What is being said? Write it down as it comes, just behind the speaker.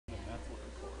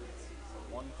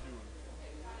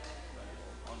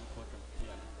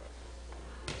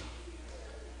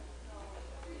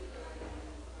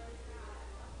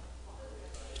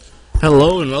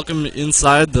Hello and welcome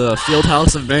inside the field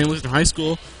house of Bangor Lutheran High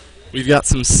School. We've got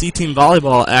some C-Team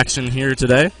volleyball action here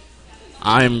today.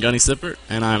 I am Gunny Sippert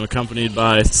and I'm accompanied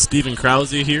by Stephen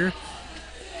Krause here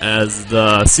as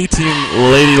the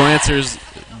C-Team Lady Lancers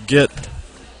get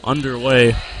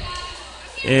underway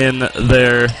in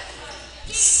their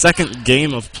second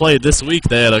game of play this week.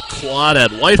 They had a quad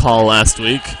at Whitehall last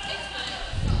week.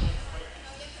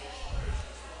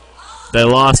 They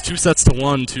lost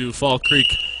 2-1 to Fall Creek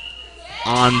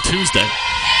on Tuesday.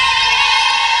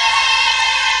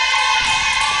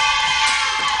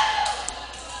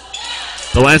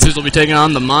 The Lancers will be taking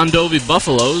on the Mondovi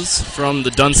Buffaloes from the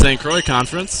Dunn St. Croix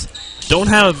Conference. Don't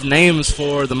have names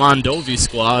for the Mondovi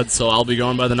squad, so I'll be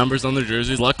going by the numbers on their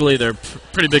jerseys. Luckily, they're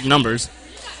pretty big numbers,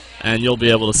 and you'll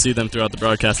be able to see them throughout the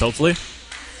broadcast, hopefully.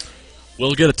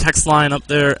 We'll get a text line up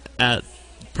there at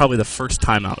probably the first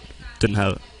timeout.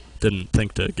 Didn't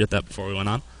think to get that before we went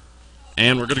on.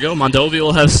 And we're good to go. Mondovi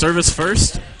will have service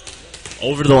first.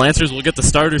 Over to the Lancers. We'll get the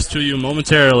starters to you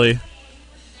momentarily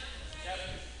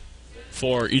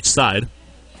for each side.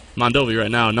 Mondovi right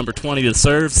now, number 20 to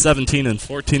serve, 17 and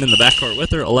 14 in the backcourt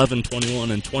with her, 11,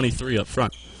 21, and 23 up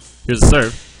front. Here's the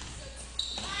serve.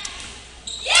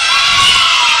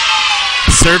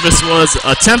 Service was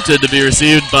attempted to be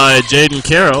received by Jaden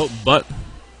Caro, but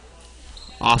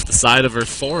off the side of her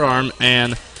forearm,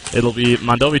 and it'll be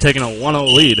Mondovi taking a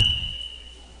 1-0 lead.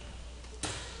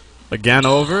 Again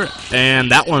over,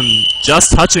 and that one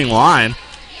just touching line.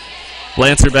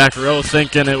 Lancer back row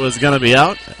thinking it was going to be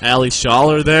out. Allie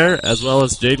Schaller there, as well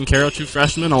as Jaden Caro, two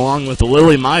freshmen, along with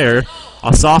Lily Meyer,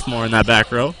 a sophomore in that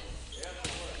back row.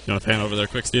 You want to pan over there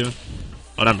quick, Steven?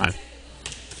 Oh, never mind.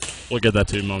 We'll get that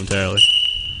to you momentarily.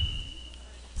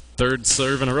 Third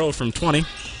serve in a row from 20.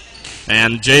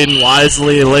 And Jaden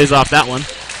wisely lays off that one.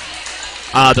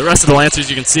 The rest of the Lancers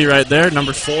you can see right there.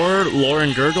 Number 4,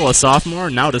 Lauren Gergel, a sophomore.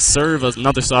 Now to serve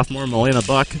another sophomore, Melena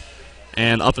Buck.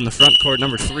 And up in the front court,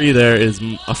 number 3 there is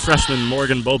a freshman,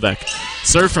 Morgan Bobeck.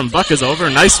 Serve from Buck is over.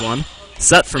 Nice one.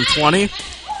 Set from 20.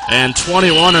 And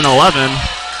 21 and 11.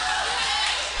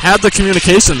 Had the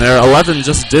communication there. 11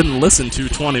 just didn't listen to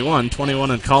 21. 21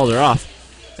 had called her off.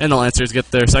 And the Lancers get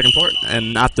their second point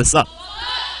and knot this up.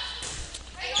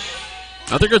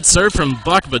 Another good serve from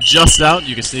Buck, but just out.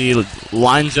 You can see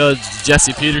line judge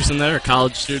Jesse Peterson there, a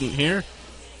college student here.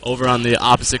 Over on the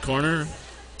opposite corner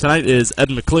tonight is Ed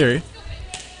McCleary.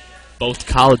 Both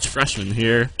college freshmen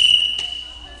here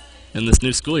in this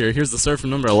new school year. Here's the serve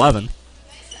from number 11.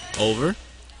 Over.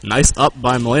 Nice up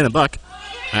by Melena Buck.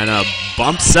 And a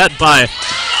bump set by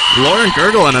Lauren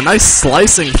Gergel, and a nice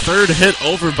slicing third hit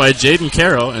over by Jaden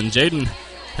Caro. And Jaden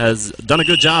has done a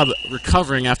good job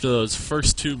recovering after those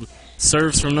first two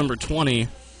serves from number 20.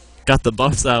 Got the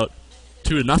Buffs out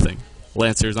 2-0.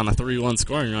 Lancers on a 3-1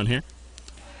 scoring run here.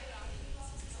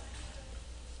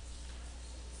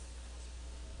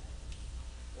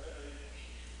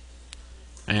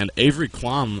 And Avery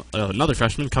Quam, another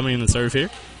freshman, coming in to serve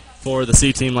here for the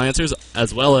C-Team Lancers,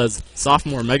 as well as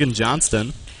sophomore Megan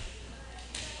Johnston.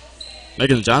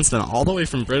 Megan Johnston, all the way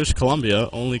from British Columbia,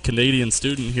 only Canadian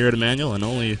student here at Emmanuel, and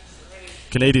only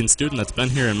Canadian student that's been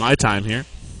here in my time here.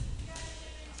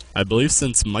 I believe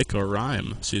since Micah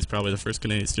Rhyme. She's probably the first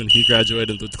Canadian student. He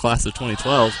graduated with the class of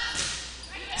 2012.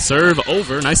 Serve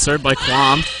over. Nice serve by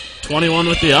Quam. 21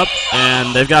 with the up,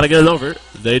 and they've got to get it over.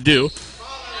 They do.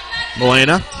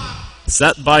 Melena.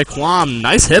 Set by Quam.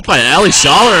 Nice hit by Allie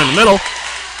Schaller in the middle.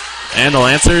 And the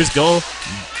Lancers go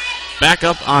back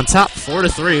up on top,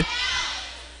 4-3.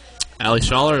 Allie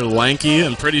Schaller, lanky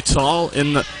and pretty tall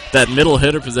in that middle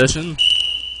hitter position.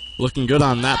 Looking good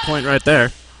on that point right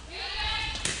there.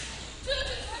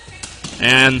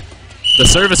 And the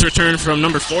service return from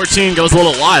number 14 goes a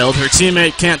little wild. Her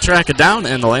teammate can't track it down,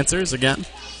 and the Lancers, again,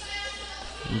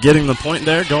 getting the point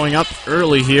there, going up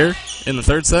early here in the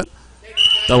third set.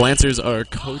 The Lancers are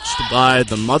coached by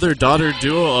the mother-daughter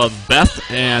duo of Beth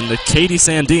and Katie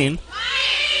Sandine,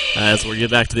 as we get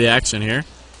back to the action here.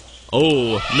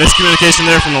 Oh, miscommunication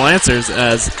there from the Lancers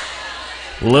as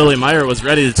Lily Meyer was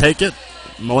ready to take it.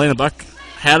 Melena Buck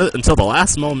had it until the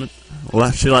last moment.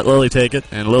 She let Lily take it,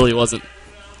 and Lily wasn't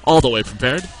all the way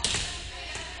prepared.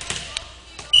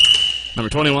 Number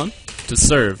 21 to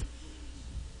serve.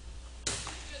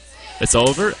 It's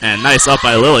over, and nice up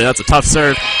by Lily. That's a tough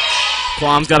serve.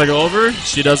 Quam's got to go over.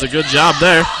 She does a good job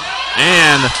there.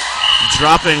 And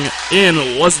dropping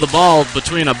in was the ball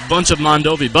between a bunch of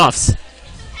Mondovi Buffs.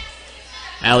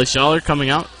 Allie Schaller coming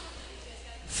out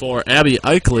for Abby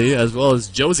Eichley, as well as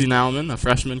Josie Nauman, a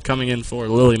freshman, coming in for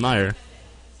Lily Meyer.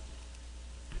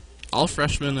 All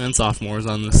freshmen and sophomores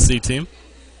on the C team.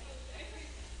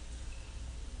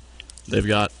 They've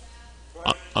got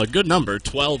a good number,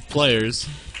 12 players.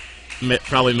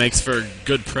 Probably makes for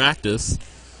good practice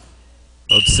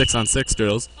of 6-on-6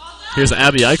 drills. Here's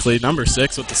Abby Eichley, number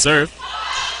 6, with the serve.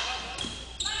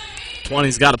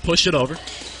 20's got to push it over.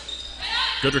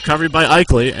 Good recovery by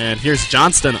Eichley, and here's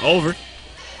Johnston over.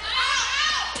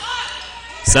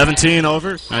 17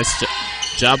 over. Nice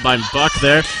job by Buck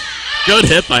there. Good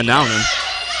hit by Nauman.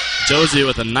 Josie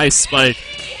with a nice spike.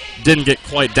 Didn't get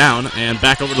quite down, and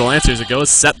back over to the Lancers it goes.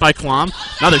 Set by Quam.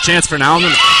 Another chance for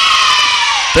Nauman.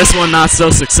 This one not so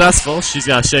successful. She's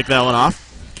got to shake that one off.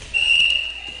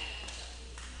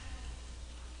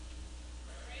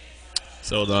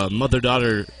 So the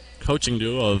mother-daughter coaching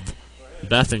duo of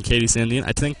Beth and Katie Sandine.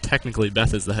 I think technically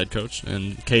Beth is the head coach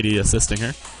and Katie assisting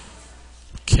her.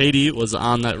 Katie was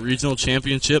on that regional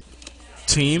championship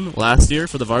team last year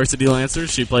for the varsity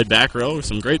Lancers. She played back row,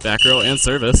 some great back row and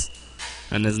service,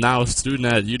 and is now a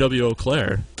student at UW Eau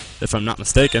Claire, if I'm not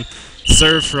mistaken.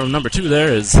 Serve from number 2 there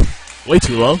is way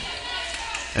too low,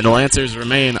 and the Lancers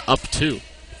remain up 2.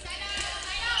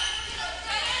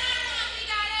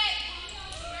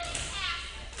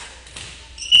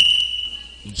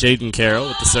 Jaden Carroll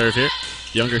with the serve here.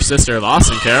 Younger sister of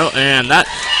Austin Carroll, and that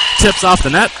tips off the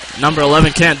net. Number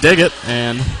 11 can't dig it,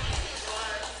 and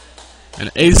an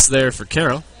ace there for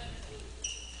Carroll.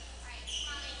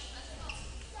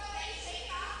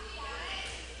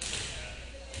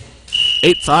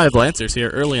 8-5 Lancers here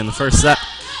early in the first set.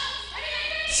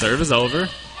 Serve is over.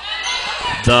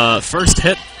 The first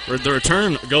hit, or the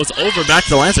return, goes over back to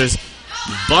the Lancers.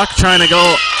 Buck trying to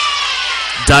go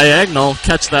diagonal,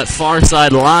 catch that far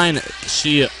side line.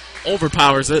 She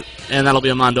overpowers it, and that'll be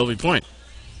a Mondovi point.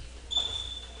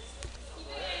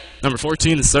 Number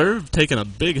 14 to serve, taking a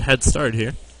big head start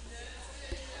here.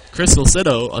 Crystal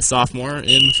Sito, a sophomore,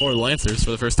 in for the Lancers for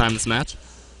the first time this match.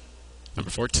 Number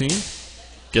 14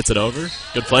 gets it over.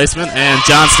 Good placement, and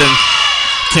Johnston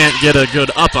can't get a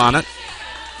good up on it.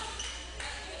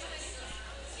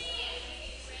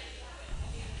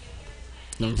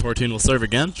 Number 14 will serve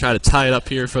again, try to tie it up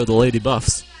here for the Lady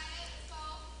Buffs.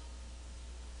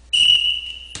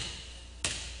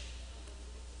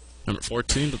 Number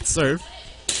 14 to the serve.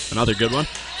 Another good one.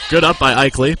 Good up by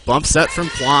Eichley. Bump set from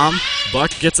Plum.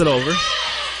 Buck gets it over.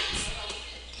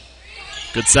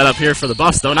 Good setup here for the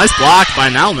Buffs, though. Nice block by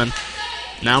Nauman.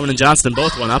 Nauman and Johnston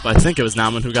both went up. I think it was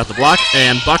Nauman who got the block,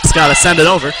 and Buck's got to send it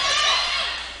over.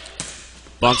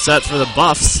 Bump set for the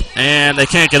Buffs, and they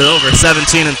can't get it over.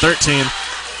 17 and 13.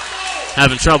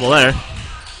 Having trouble there.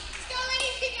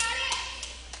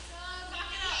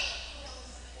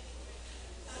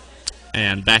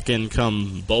 And back in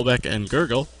come Bobeck and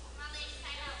Gergel,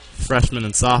 freshman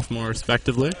and sophomore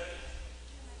respectively.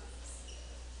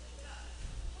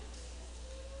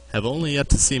 Have only yet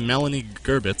to see Melanie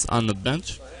Gerbitz on the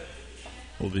bench.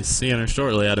 We'll be seeing her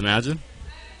shortly, I'd imagine.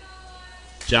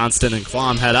 Johnston and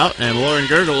Klom head out, and Lauren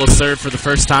Gergel will serve for the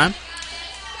first time.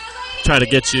 Try to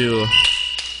get you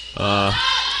a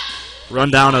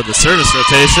rundown of the service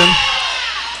rotation.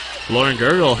 Lauren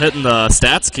Gergel hitting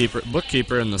the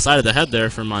bookkeeper in the side of the head there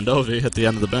for Mondovi at the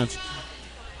end of the bench,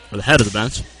 or the head of the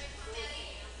bench.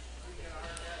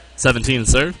 17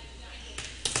 serve.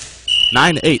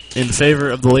 9-8 in favor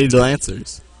of the Lady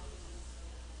Lancers.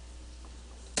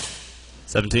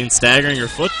 17 staggering her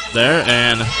foot there,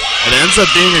 and it ends up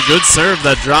being a good serve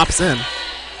that drops in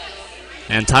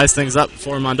and ties things up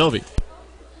for Mondovi.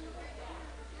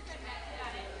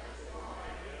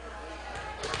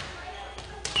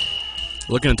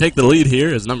 Looking to take the lead here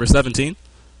is number 17.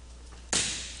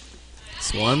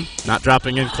 This one not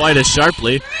dropping in quite as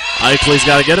sharply. Eichley's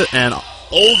got to get it, and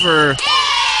over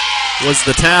was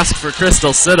the task for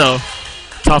Crystal Sito.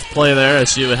 Tough play there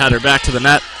as she would head her back to the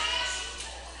net.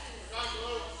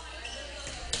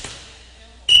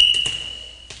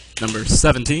 Number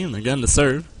 17, again to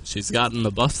serve. She's gotten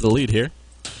the Buffs the lead here.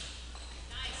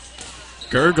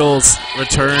 Gergel's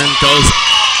return goes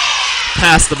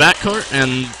past the backcourt,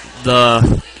 and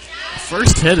the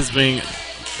first hit is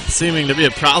seeming to be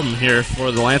a problem here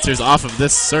for the Lancers off of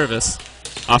this server.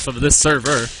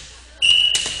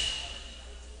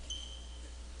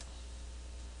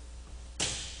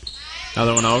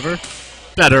 Another one over.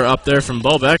 Better up there from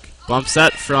Bobeck. Bump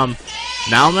set from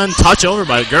Nauman. Touch over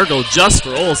by Gergel. Just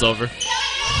rolls over.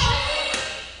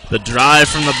 The drive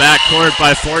from the backcourt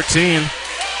by 14.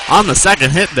 On the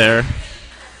second hit there.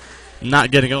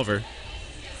 Not getting over.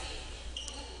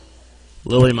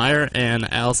 Lily Meyer and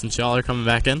Allison Shaw are coming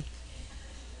back in.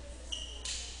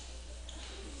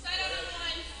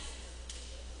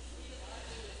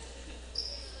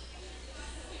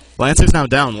 Lancers now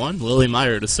down 1. Lily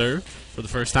Meyer to serve for the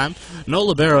first time. No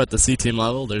libero at the C team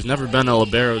level. There's never been a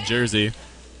libero jersey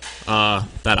that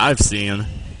I've seen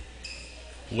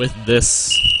with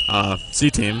this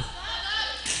C team.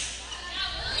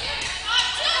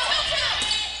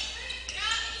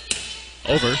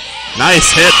 Over.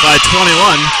 Nice hit by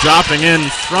 21, dropping in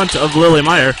front of Lily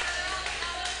Meyer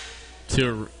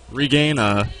to regain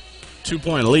a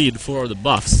 2-point lead for the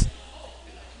Buffs.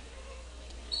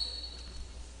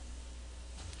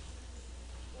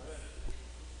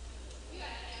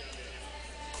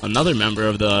 Another member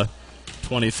of the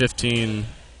 2015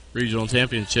 regional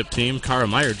championship team, Cara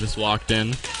Meyer, just walked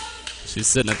in. She's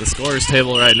sitting at the scorer's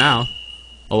table right now.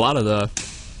 A lot of the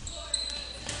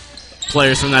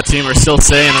players from that team are still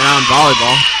staying around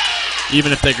volleyball,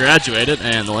 even if they graduated,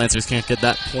 and the Lancers can't get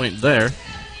that point there.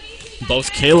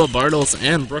 Both Kayla Bartles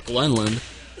and Brooke Lenland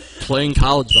playing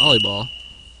college volleyball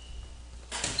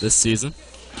this season.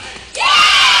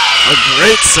 A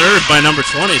great serve by number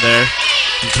 20 there,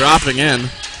 dropping in.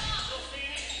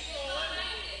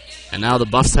 And now the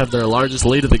Buffs have their largest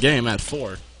lead of the game at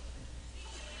 4.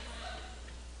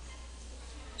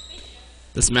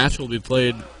 This match will be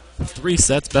played 3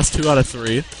 sets, best 2 out of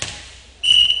 3.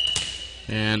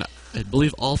 And I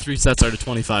believe all 3 sets are to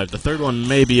 25. The third one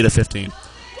may be to 15.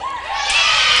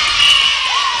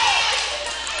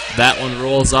 That one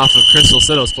rolls off of Crystal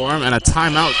Sito's form, and a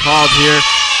timeout called here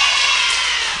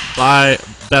by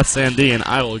Beth Sandine.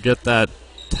 I will get that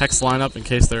text line up in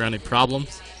case there are any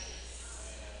problems.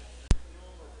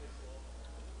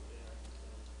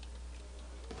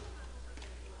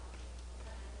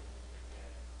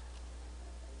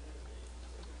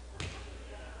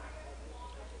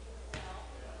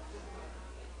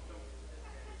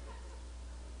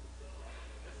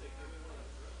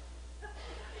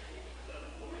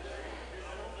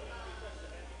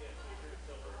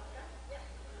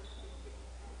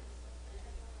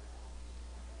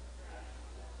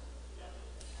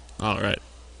 All right.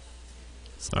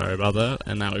 Sorry about that.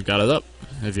 And now we've got it up.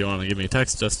 If you want to give me a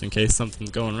text just in case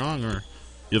something's going wrong or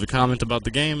you have a comment about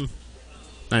the game,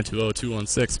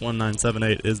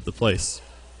 920-216-1978 is the place.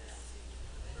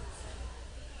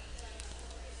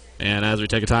 And as we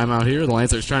take a timeout here, the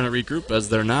Lancers trying to regroup as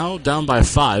they're now down by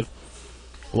 5.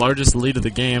 Largest lead of the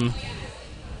game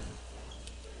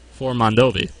for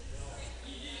Mondovi.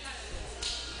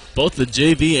 Both the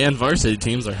JV and varsity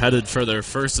teams are headed for their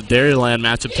first Dairyland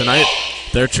matchup tonight.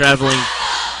 They're traveling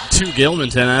to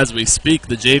Gilmanton as we speak.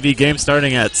 The JV game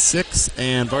starting at 6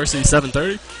 and varsity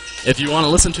 7:30. If you want to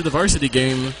listen to the varsity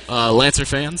game, Lancer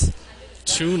fans,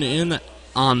 tune in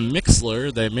on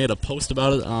Mixler. They made a post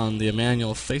about it on the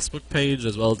Emmanuel Facebook page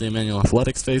as well as the Emmanuel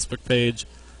Athletics Facebook page.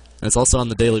 And it's also on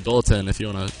the Daily Bulletin. If you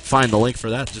want to find the link for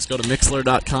that, just go to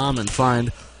Mixler.com and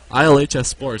find ILHS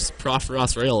Sports. Prof.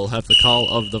 Ross Rail will have the call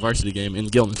of the varsity game in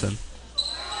Gilmanton.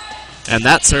 And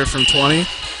that serve from 20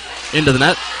 into the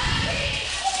net.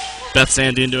 Beth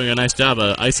Sandine doing a nice job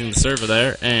of icing the server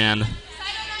there. And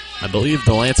I believe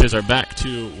the Lancers are back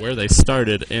to where they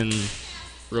started in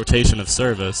rotation of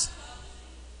service.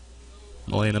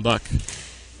 Melena Buck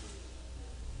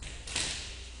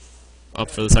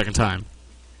up for the second time.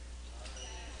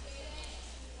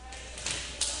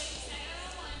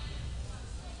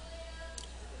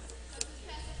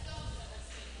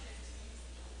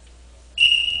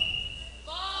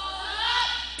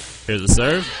 Here's a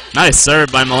serve. Nice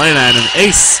serve by Melena and an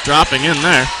ace dropping in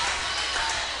there.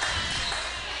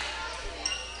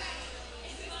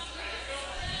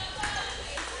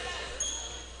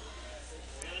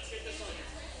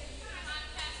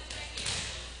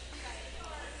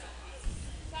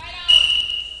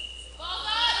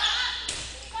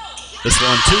 This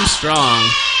one too strong.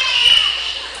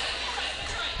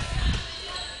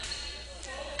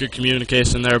 Good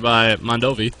communication there by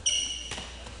Mondovi.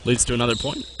 Leads to another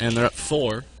point, and they're up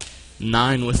 4.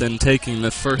 9 within taking the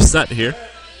first set here.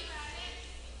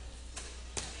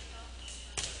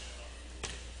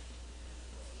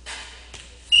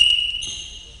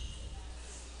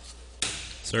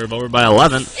 Serve over by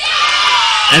 11.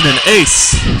 And an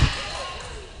ace.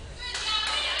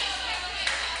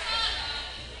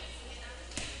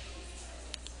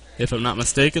 If I'm not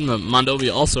mistaken, the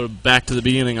Mondovi also back to the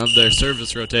beginning of their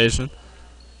service rotation.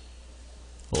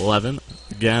 11,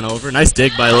 again over. Nice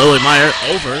dig by Lily Meyer,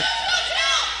 over.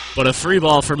 But a free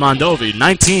ball for Mondovi.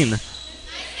 19.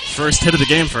 First hit of the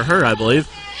game for her, I believe.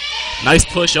 Nice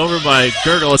push over by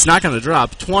Gergel. It's not going to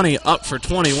drop. 20 up for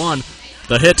 21.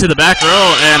 The hit to the back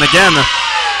row, and again,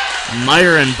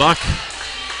 Meyer and Buck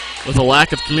with a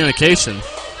lack of communication.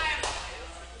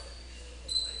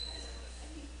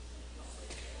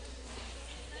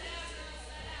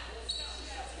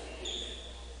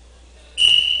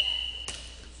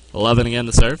 11 again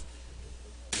to serve.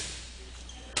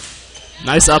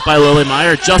 Nice up by Lily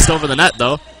Meyer, just over the net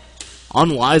though.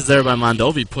 Unwise there by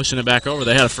Mondovi, pushing it back over.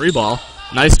 They had a free ball.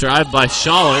 Nice drive by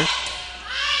Schaller.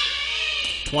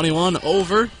 21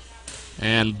 over,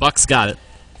 and Bucks got it.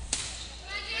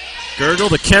 Gergel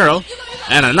to Caro,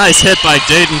 and a nice hit by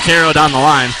Jaden Caro down the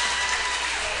line.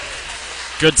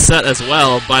 Good set as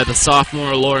well by the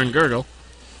sophomore Lauren Gergel.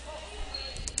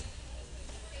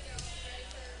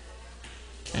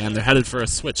 And they're headed for a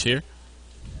switch here.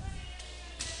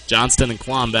 Johnston and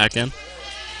Quam back in.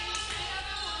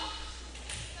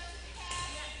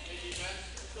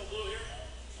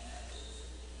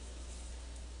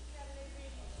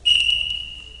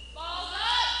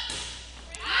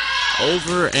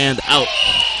 Over and out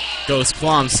goes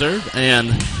Quam's serve, and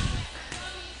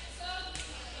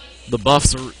the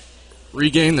Buffs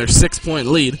regain their 6-point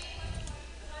lead.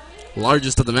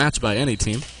 Largest of the match by any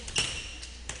team.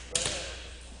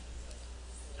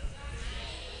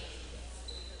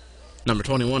 Number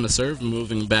 21 to serve,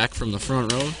 moving back from the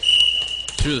front row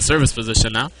to the service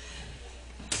position now.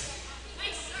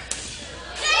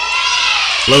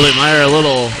 Lily Meyer a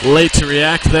little late to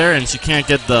react there, and she can't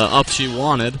get the up she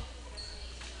wanted.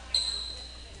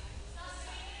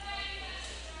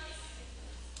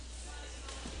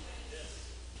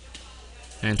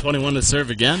 And 21 to serve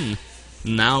again.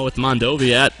 Now with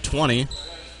Mondovi at 20.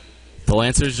 The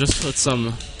Lancers just put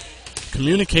some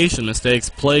communication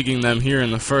mistakes plaguing them here in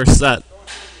the first set.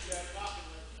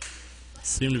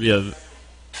 Seem to be a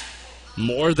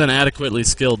more than adequately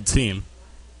skilled team.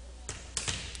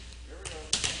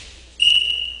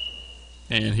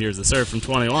 And here's the serve from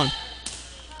 21.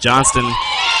 Johnston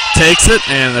takes it,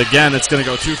 and again it's going to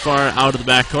go too far out of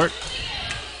the backcourt.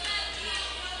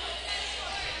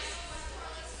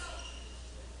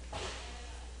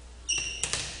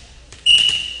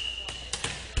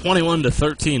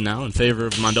 (21-13) now in favor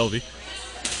of Mondovi.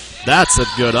 That's a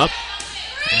good up.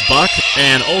 Buck,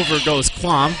 and over goes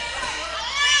Quam.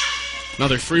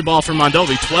 Another free ball for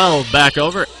Mondovi. 12 back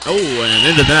over. Oh, and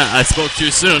into the net. I spoke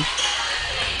too soon.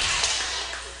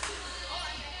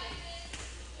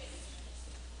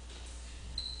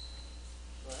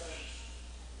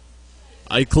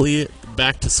 Eichley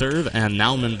back to serve, and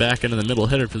Nauman back into the middle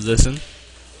hitter position.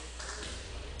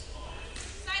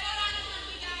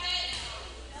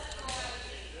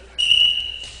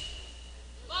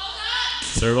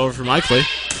 Serve over from Eichley.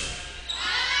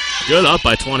 Good up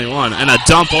by 21, and a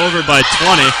dump over by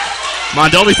 20.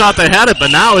 Mondovi thought they had it, but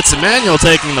now it's Emmanuel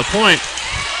taking the point.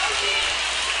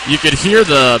 You could hear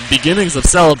the beginnings of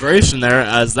celebration there,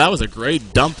 as that was a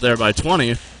great dump there by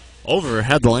 20. Over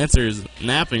had the Lancers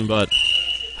napping, but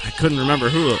I couldn't remember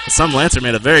who. Some Lancer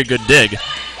made a very good dig.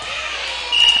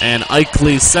 And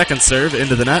Eichley's second serve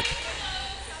into the net.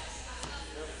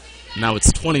 Now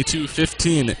it's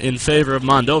 22-15 in favor of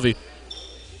Mondovi.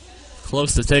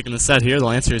 Close to taking the set here. The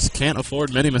Lancers can't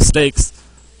afford many mistakes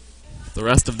the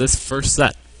rest of this first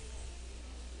set.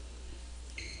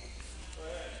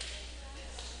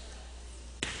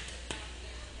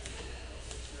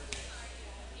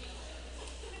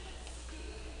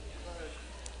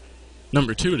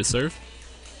 Number 2 to serve.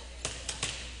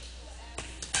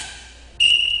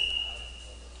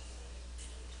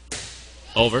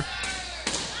 Over.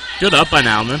 Good up by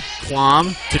Nauman.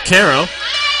 Quam to Caro.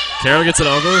 Caro gets it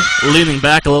over, leaning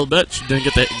back a little bit. She didn't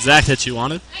get the exact hit she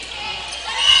wanted.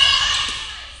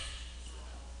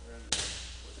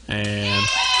 And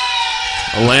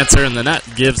a Lancer in the net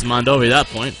gives Mondovi that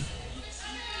point.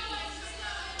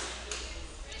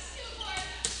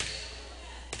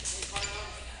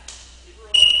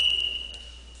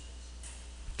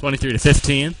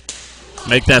 (23-15).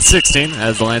 Make that 16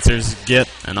 as the Lancers get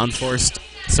an unforced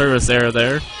service error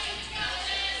there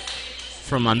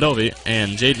from Mondovi,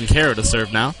 and Jaden Caro to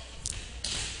serve now.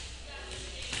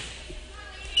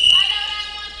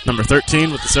 Number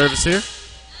 13 with the service here.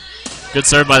 Good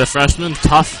serve by the freshman.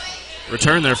 Tough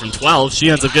return there from 12. She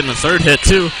ends up getting a third hit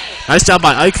too. Nice job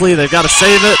by Eichley. They've got to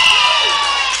save it.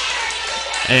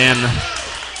 And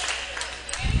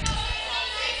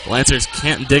Lancers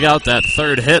can't dig out that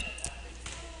third hit.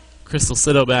 Crystal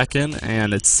Sito back in,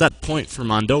 and it's set point for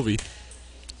Mondovi.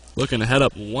 Looking to head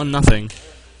up 1-0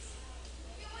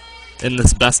 in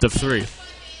this best of 3.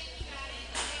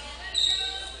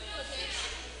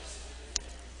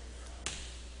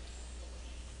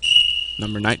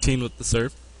 Number 19 with the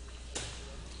serve.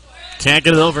 Can't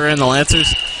get it over, and the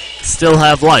Lancers still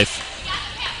have life.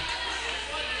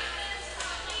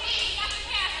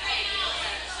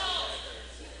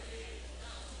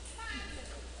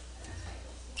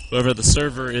 Whoever the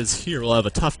server is here will have a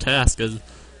tough task, as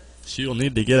she will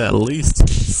need to get at least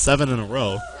 7 in a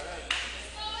row.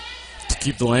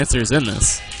 keep the Lancers in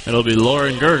this. It'll be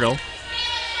Lauren Gergel,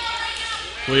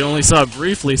 who we only saw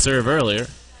briefly serve earlier.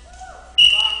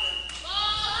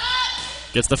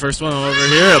 Gets the first one over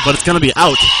here, but it's going to be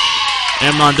out.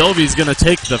 And Mondovi's going to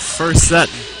take the first set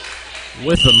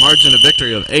with a margin of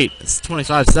victory of 8. It's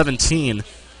 25-17.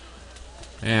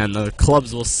 And the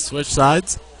clubs will switch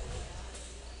sides.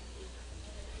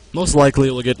 Most likely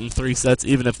we'll get in 3 sets,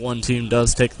 even if one team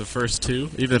does take the first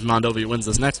 2. Even if Mondovi wins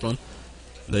this next one.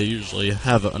 They usually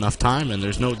have enough time, and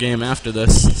there's no game after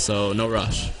this, so no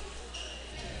rush.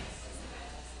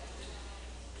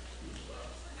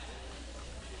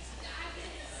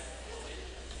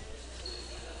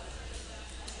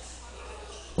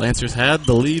 Lancers had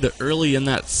the lead early in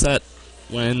that set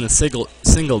when in the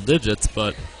single digits,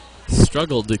 but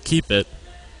struggled to keep it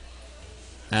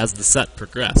as the set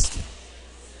progressed.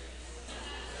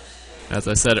 As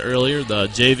I said earlier, the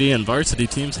JV and varsity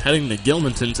teams heading to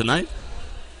Gilmanton tonight.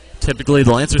 Typically,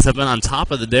 the Lancers have been on top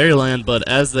of the Dairyland, but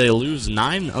as they lose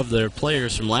 9 of their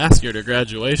players from last year to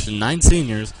graduation, 9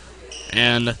 seniors,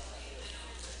 and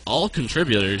all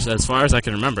contributors, as far as I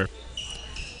can remember,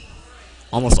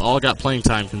 almost all got playing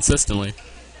time consistently,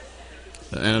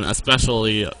 and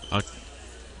especially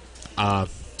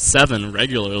 7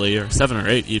 regularly, or 7 or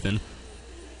 8 even.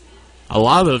 A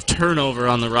lot of turnover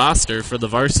on the roster for the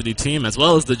varsity team as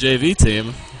well as the JV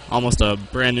team. Almost a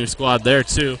brand new squad there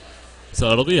too.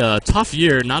 So it'll be a tough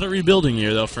year, not a rebuilding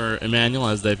year though for Emmanuel,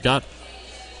 as they've got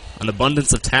an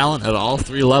abundance of talent at all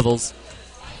 3 levels.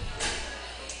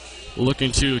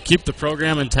 Looking to keep the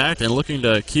program intact and looking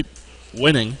to keep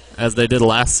winning as they did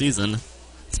last season,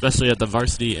 especially at the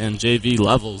varsity and JV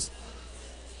levels.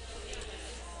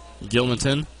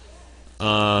 Gilmanton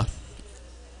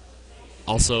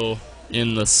also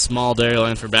in the small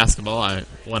Dairyland for basketball. I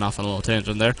went off on a little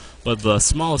tangent there, but the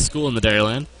smallest school in the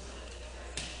Dairyland.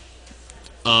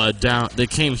 They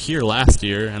came here last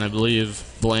year, and I believe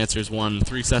the Lancers won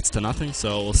 3 sets to nothing.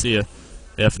 So we'll see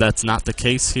if that's not the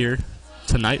case here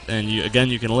tonight. And again,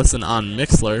 you can listen on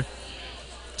Mixlr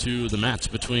to the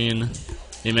match between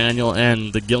Emmanuel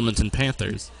and the Gilmanton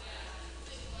Panthers.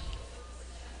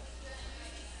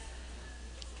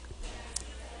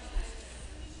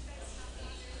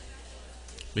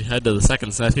 We head to the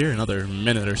second set here, another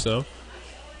minute or so.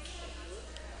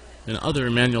 In other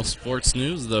Emmanuel sports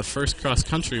news, the first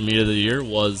cross-country meet of the year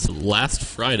was last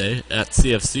Friday at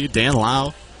CFC. Dan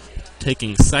Lau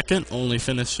taking second, only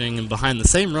finishing behind the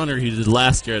same runner he did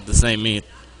last year at the same meet,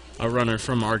 a runner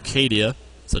from Arcadia.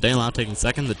 So Dan Lau taking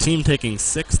second, the team taking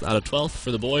 6th out of 12th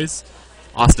for the boys.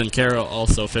 Austin Caro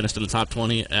also finished in the top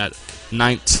 20 at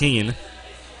 19.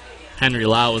 Henry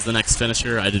Lau was the next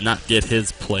finisher. I did not get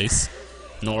his place,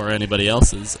 nor anybody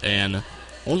else's, and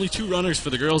only 2 runners for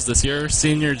the girls this year,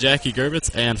 senior Jackie Gerbitz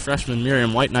and freshman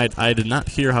Miriam White Knight. I did not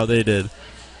hear how they did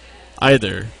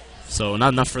either, so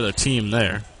not enough for the team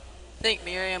there. I think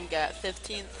Miriam got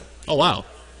 15th. Oh, wow.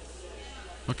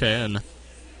 Okay, and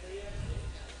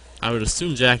I would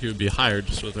assume Jackie would be higher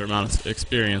just with her amount of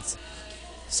experience.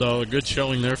 So a good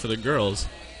showing there for the girls.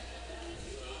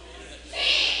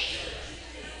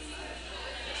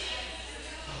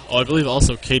 Oh, I believe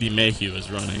also Katie Mayhew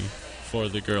is running for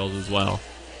the girls as well.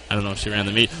 I don't know if she ran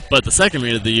the meet, but the second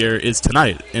meet of the year is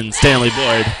tonight in Stanley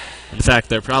Boyd. In fact,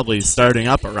 they're probably starting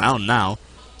up around now,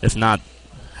 if not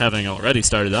having already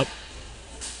started up.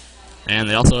 And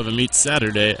they also have a meet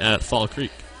Saturday at Fall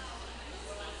Creek.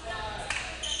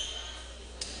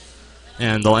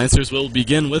 And the Lancers will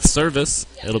begin with service.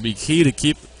 It'll be key to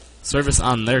keep service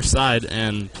on their side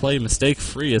and play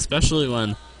mistake-free, especially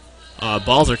when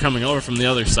balls are coming over from the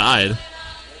other side.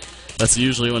 That's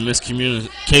usually when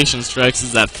miscommunication strikes,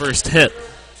 is that first hit.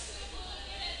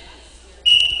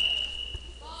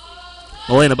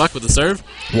 Elena Buck with the serve.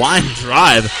 Line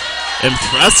drive.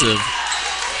 Impressive.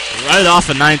 Right off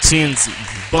of 19's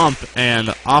bump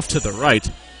and off to the right.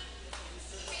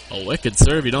 A wicked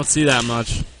serve. You don't see that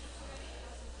much,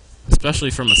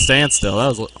 especially from a standstill.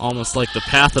 That was almost like the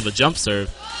path of a jump serve.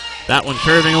 That one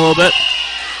curving a little bit.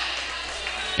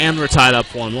 And we're tied up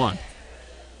 1-1.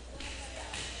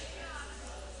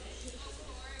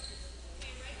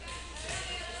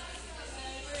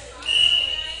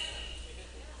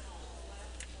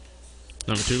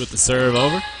 Number 2 with the serve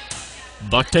over.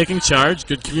 Buck taking charge.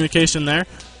 Good communication there.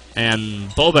 And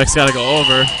Bobek's got to go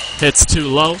over. Hits too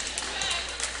low.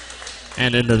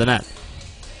 And into the net.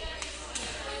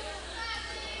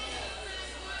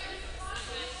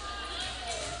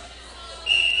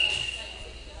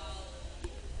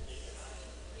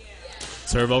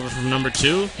 Serve over from number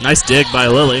 2. Nice dig by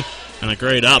Lily. And a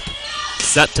great up.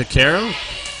 Set to Caro.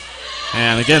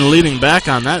 And again, leading back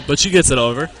on that, but she gets it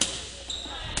over.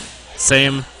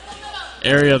 Same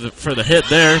area for the hit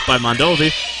there by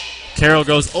Mondovi. Carroll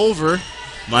goes over.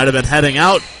 Might have been heading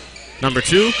out. Number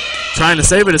 2 trying to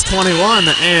save it is 21,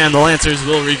 and the Lancers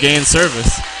will regain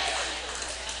service.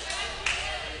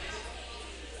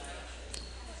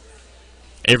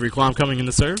 Avery Quam coming in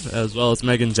to serve, as well as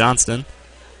Megan Johnston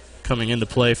coming into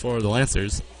play for the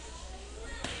Lancers.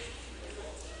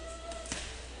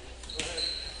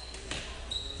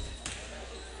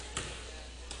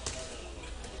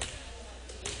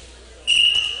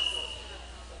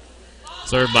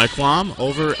 Served by Quam,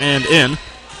 over and in.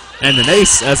 And an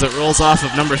ace as it rolls off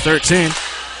of number 13.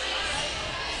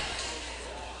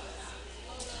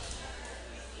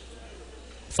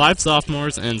 Five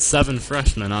sophomores and 7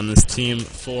 freshmen on this team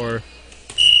for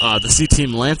the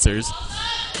C-Team Lancers.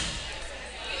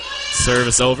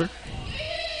 Service over.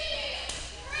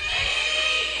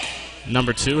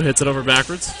 Number 2 hits it over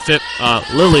backwards.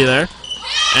 Lily there.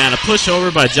 And a push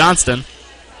over by Johnston.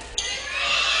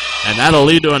 And that'll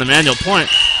lead to an Emmanuel point.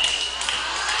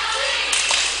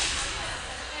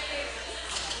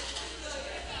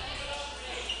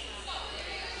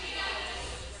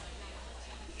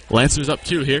 Lancers up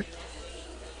 2 here.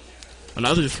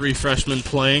 Another 3 freshmen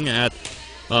playing at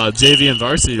JV and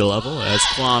varsity level as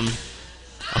Quam,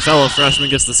 a fellow freshman,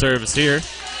 gets the service here.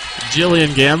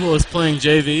 Jillian Gamble is playing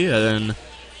JV, and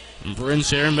Bryn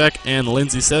Scherenbeck and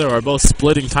Lindsay Seto are both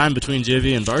splitting time between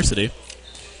JV and varsity,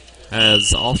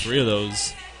 as all 3 of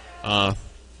those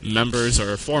members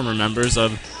or former members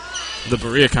of the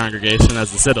Berea congregation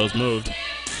as the Setos moved.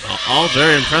 All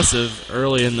very impressive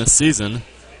early in this season.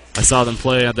 I saw them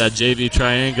play at that JV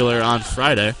triangular on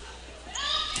Friday,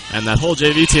 and that whole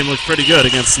JV team looked pretty good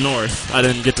against North. I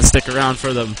didn't get to stick around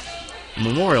for the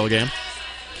Memorial game.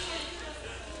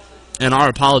 And our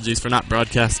apologies for not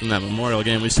broadcasting that Memorial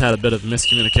game. We just had a bit of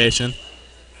miscommunication.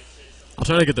 I'll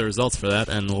try to get the results for that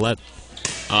and let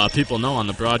people know on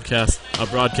the broadcast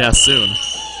soon.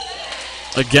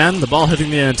 Again, the ball hitting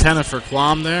the antenna for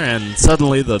Quam there, and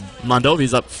suddenly the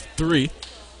Mondovi's up 3.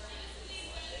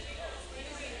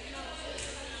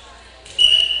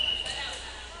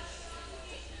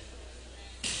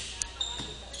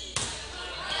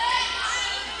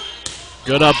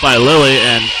 Good up by Lily,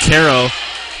 and Caro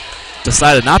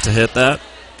decided not to hit that,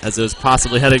 as it was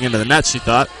possibly heading into the net, she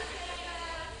thought.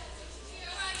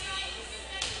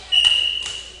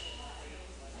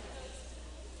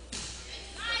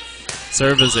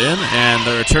 Serve is in, and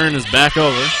the return is back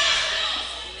over.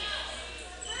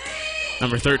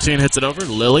 Number 13 hits it over.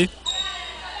 Lily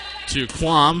to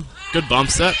Quam. Good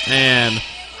bump set, and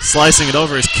slicing it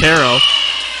over is Caro.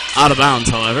 Out of bounds,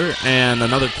 however, and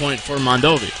another point for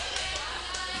Mondovi.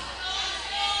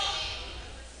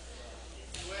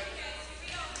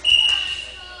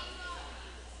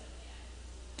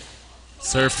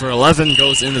 Serve for 11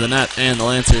 goes into the net, and the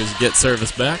Lancers get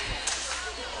service back.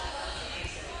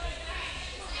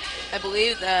 I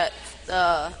believe that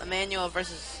the Emmanuel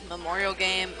versus Memorial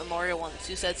game, Memorial won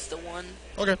 2-1.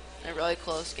 Okay. A really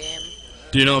close game.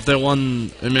 Do you know if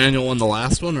Emmanuel won the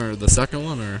last one or the second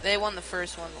one? Or they won the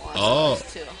first one, lost the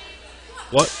last 2.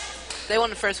 What? They won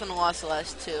the first one and lost the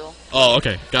last 2. Oh,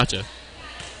 okay. Gotcha.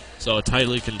 So a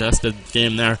tightly contested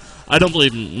game there. I don't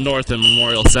believe North and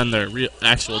Memorial send their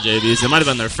actual JVs. It might have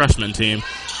been their freshman team.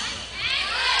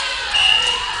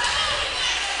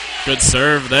 Good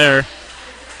serve there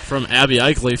from Abby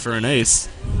Eichley for an ace.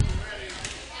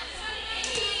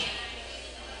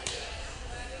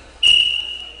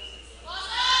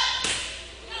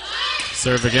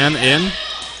 Serve again, in.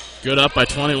 Good up by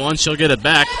 21. She'll get it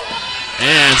back.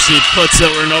 And she puts it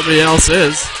where nobody else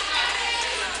is,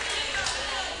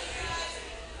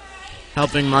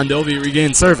 helping Mondovi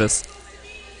regain service.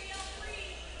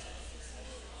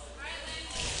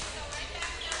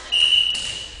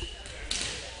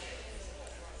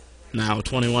 Now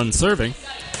 21 serving.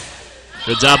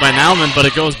 Good job by Nauman, but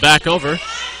it goes back over.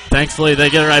 Thankfully,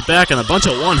 they get it right back, and a bunch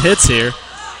of one hits here.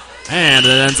 And it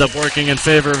ends up working in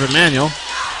favor of Emmanuel.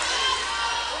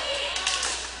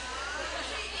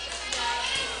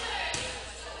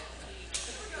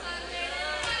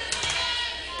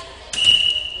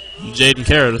 Jaden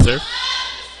Caro to serve.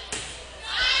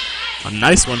 A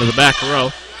nice one to the back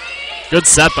row. Good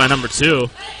set by number 2.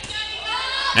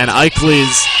 And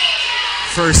Eichley's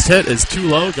first hit is too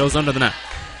low, goes under the net.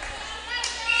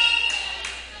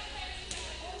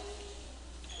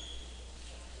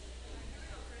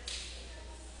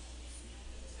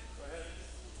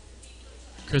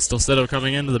 Crystal Sitto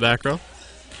coming into the back row.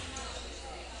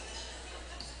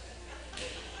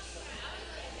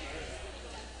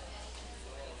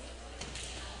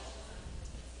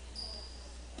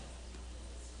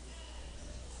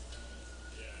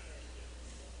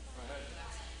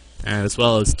 and as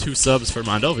well as 2 subs for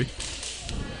Mondovi.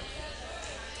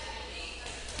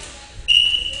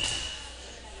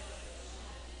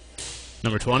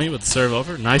 Number 20 with the serve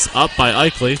over. Nice up by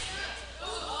Eichley.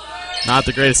 Not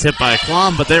the greatest hit by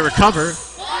Klom, but they recover.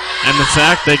 And in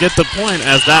fact, they get the point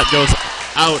as that goes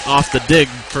out off the dig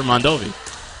for Mondovi.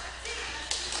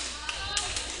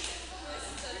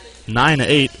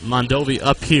 9-8, Mondovi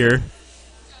up here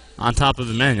on top of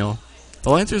Emmanuel. The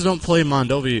Lancers don't play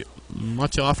Mondovi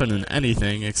much often in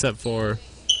anything except for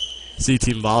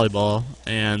C-Team Volleyball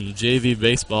and JV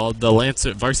Baseball. The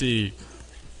Lancer varsity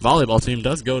volleyball team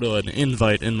does go to an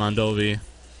invite in Mondovi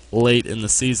late in the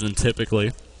season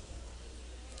typically.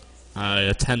 I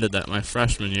attended that my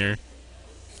freshman year,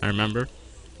 I remember.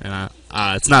 And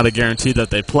it's not a guarantee that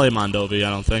they play Mondovi, I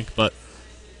don't think, but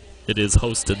it is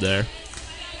hosted there.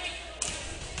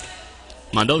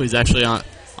 Mondovi's actually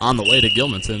on the way to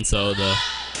Gilmanton, so the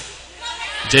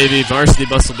JV varsity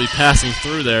bus will be passing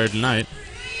through there tonight.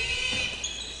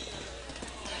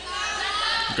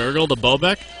 Gergel to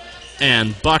Bobek,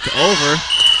 and Buck over.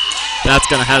 That's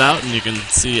going to head out, and you can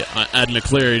see Ed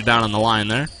McCleary down on the line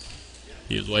there.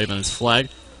 He was waving his flag.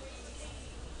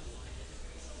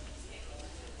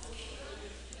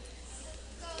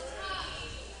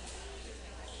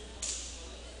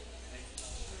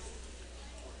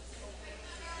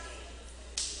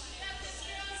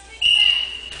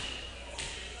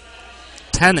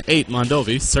 (10-8)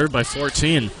 Mondovi, served by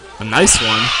 14. A nice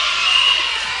one.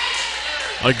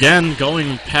 Again,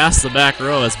 going past the back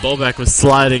row as Bobek was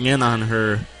sliding in on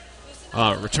her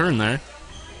return there.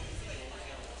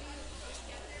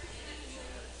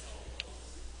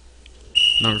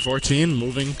 Number 14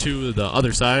 moving to the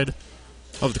other side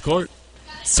of the court.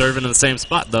 Serving in the same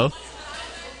spot, though.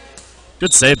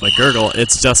 Good save by Gergel.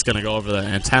 It's just going to go over the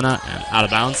antenna and out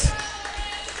of bounds.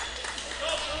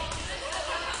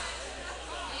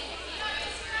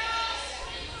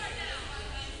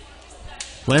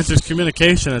 Lancers'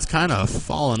 communication has kind of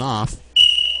fallen off.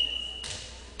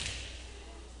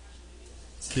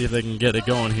 See if they can get it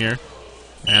going here.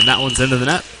 And that one's into the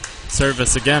net.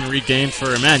 Service again regained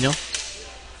for Emmanuel.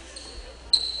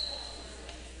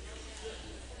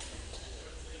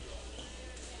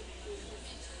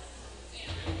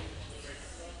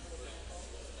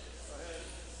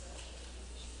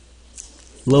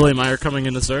 Lillemeyer coming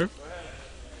in to serve,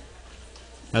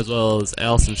 as well as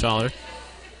Allison Schaller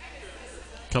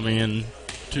coming in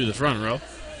to the front row.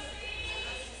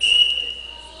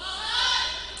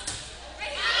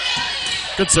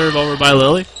 Good serve over by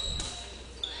Lily.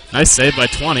 Nice save by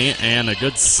 20, and a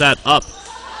good set up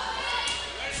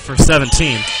for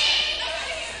 17.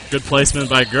 Good placement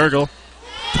by Gergel.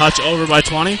 Touch over by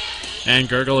 20, and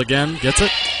Gergel again gets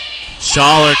it.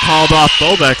 Schaller called off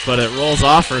Bobek, but it rolls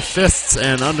off her fists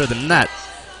and under the net.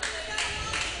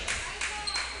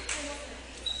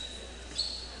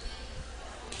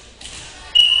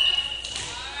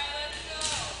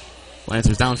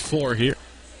 Lancers down 4 here.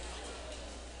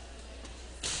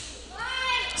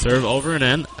 Serve over and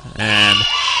in, and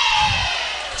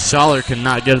Schaller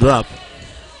cannot get it up.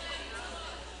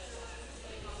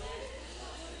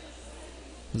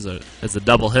 It's a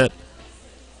double hit.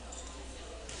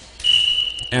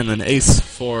 And an ace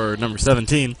for number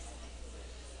 17.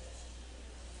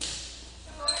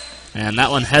 And that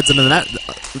one heads into the net.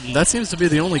 That seems to be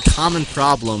the only common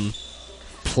problem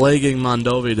plaguing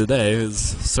Mondovi today, is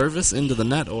service into the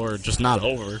net or just not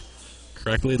over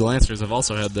correctly. The Lancers have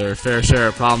also had their fair share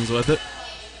of problems with it.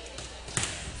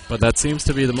 But that seems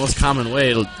to be the most common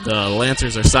way the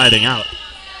Lancers are siding out.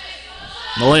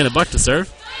 Milena Buck to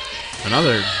serve.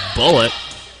 Another bullet.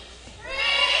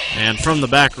 And from the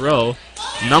back row,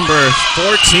 number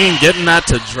 14 getting that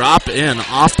to drop in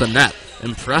off the net.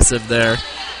 Impressive there.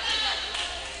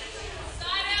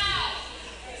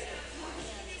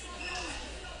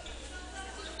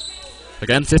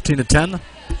 Again, 15-10.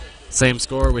 Same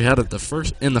score we had at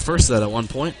in the first set at one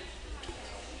point.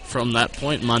 From that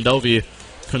point, Mondovi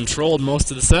controlled most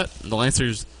of the set. The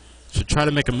Lancers should try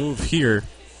to make a move here.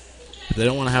 They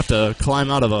don't want to have to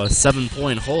climb out of a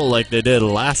 7-point hole like they did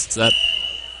last set,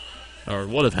 or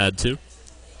would have had to.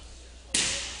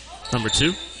 Number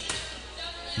 2.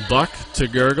 Buck to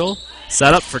Gergel.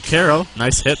 Set up for Caro.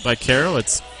 Nice hit by Caro.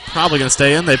 It's probably going to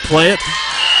stay in. They play it.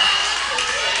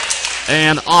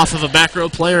 And off of a back row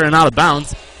player and out of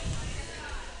bounds.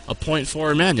 A point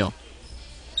for Emmanuel.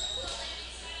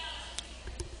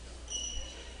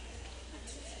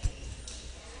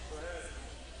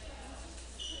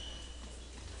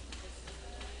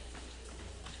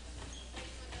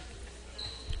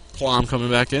 Klom coming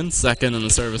back in, second in the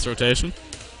service rotation.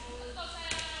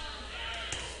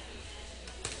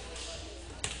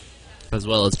 as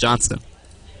well as Johnston.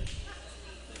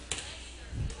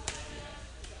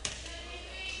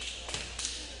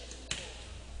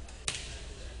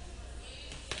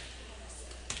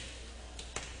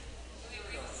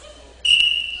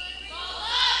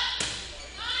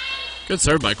 Good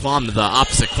serve by Quam to the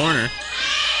opposite corner.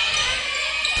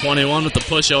 21 with the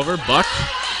pushover. Buck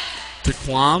to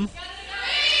Quam.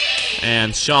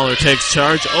 And Schaller takes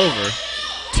charge over.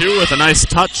 2 with a nice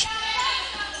touch.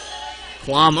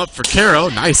 Quam up for Caro.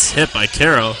 Nice hit by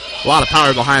Caro. A lot of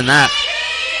power behind that.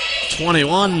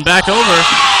 21 back over.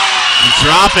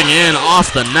 Dropping in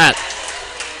off the net.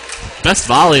 Best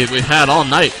volley we've had all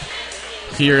night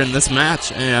here in this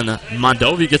match. And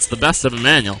Mondovi gets the best of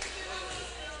Emmanuel.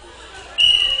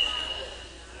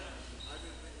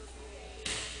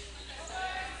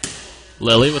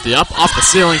 Lily with the up off the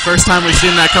ceiling. First time we've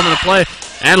seen that come into play.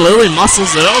 And Lily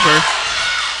muscles it over.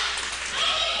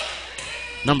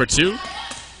 Number 2.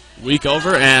 Weak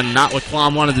over and not what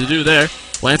Quam wanted to do there.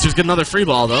 Lancers get another free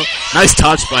ball though. Nice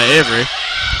touch by Avery.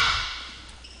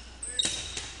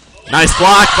 Nice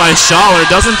block by Schaller.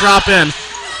 Doesn't drop in.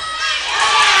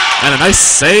 And a nice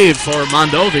save for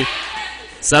Mondovi.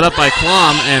 Set up by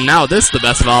Quam. And now this is the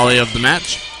best volley of the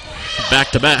match.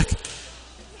 Back to back.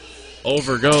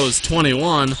 Over goes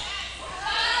 21.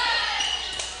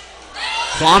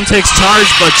 Quam takes charge,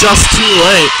 but just too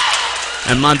late.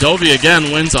 And Mondovi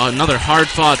again wins another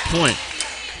hard-fought point.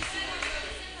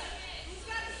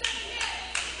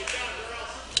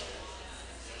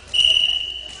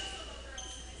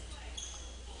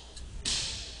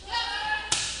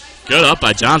 Good up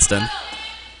by Johnston.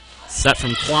 Set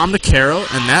from Quam to Caro,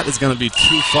 and that is going to be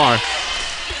too far.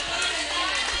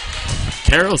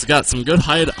 Caro's got some good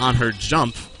height on her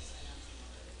jump,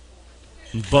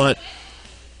 but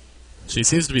she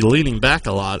seems to be leaning back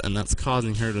a lot, and that's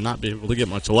causing her to not be able to get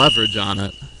much leverage on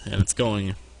it, and it's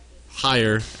going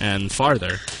higher and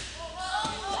farther.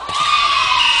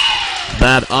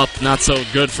 That up, not so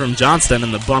good from Johnston,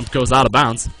 and the bump goes out of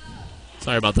bounds.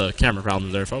 Sorry about the camera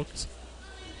problems there, folks.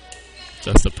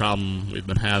 Just a problem we've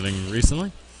been having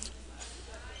recently.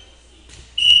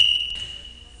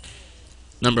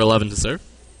 Number 11 to serve.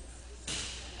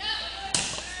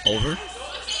 Over.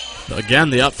 Again,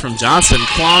 the up from Johnston.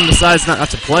 Quam decides not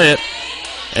to play it.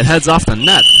 It heads off the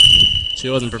net.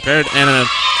 She wasn't prepared. And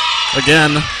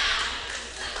again,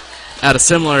 at a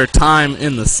similar time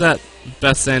in the set,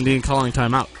 Beth Sandine calling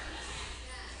timeout.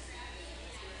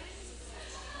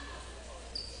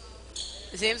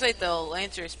 It seems like the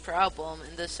Lancers' problem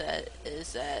in this set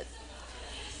is that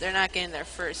they're not getting their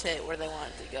first hit where they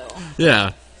want it to go.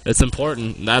 Yeah. It's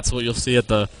important. That's what you'll see at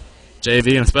the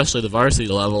JV and especially the varsity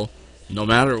level. No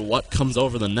matter what comes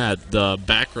over the net, the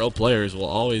back row players will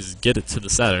always get it to the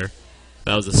setter.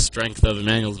 That was a strength of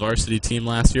Emmanuel's varsity team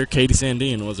last year. Katie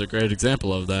Sandine was a great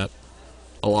example of that,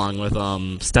 along with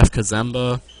Steph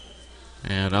Kazemba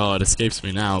and, oh, it escapes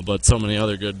me now, but so many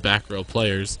other good back row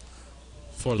players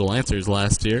for the Lancers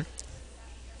last year.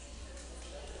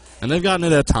 And they've gotten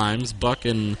it at times. Buck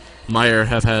and Meyer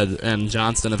have had, and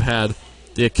Johnston have had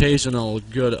the occasional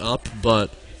good up,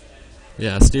 but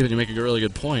yeah, Steven, you make a really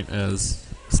good point, as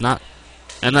it's not,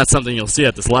 and that's something you'll see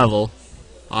at this level.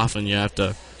 Often you have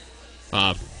to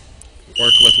work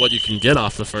with what you can get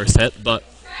off the first hit, but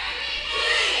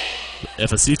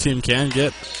if a C team can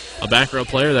get a back row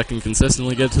player that can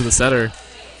consistently get to the setter,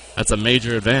 that's a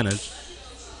major advantage.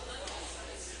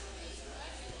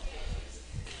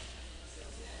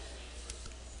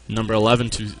 Number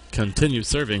 11 to continue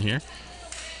serving here.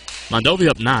 Mondovi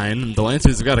up 9. The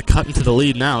Lancers have got to cut into the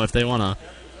lead now if they want to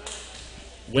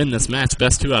win this match.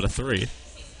 Best 2 out of 3.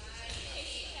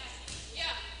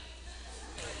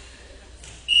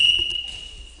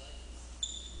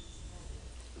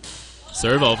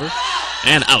 Serve over.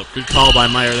 And out. Good call by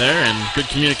Meyer there, and good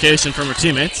communication from her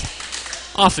teammates.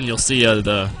 Often you'll see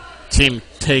the team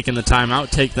taking the timeout,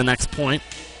 take the next point.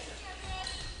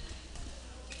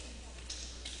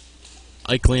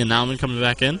 Eichley and Nauman coming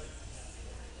back in.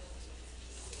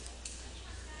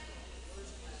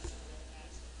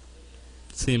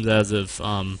 Seems as if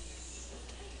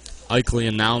Eichley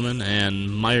and Nauman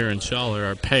and Meyer and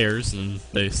Schaller are pairs, and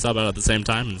they sub out at the same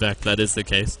time. In fact, that is the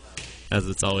case, as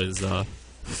it's always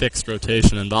fixed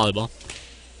rotation in volleyball.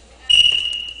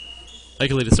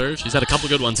 Eichley to serve. She's had a couple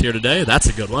good ones here today. That's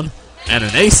a good one. And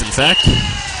an ace, in fact.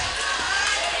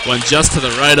 Went just to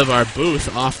the right of our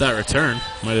booth off that return.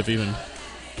 Might have even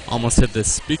almost hit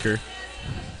this speaker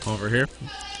over here.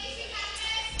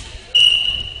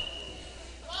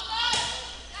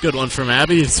 Good one from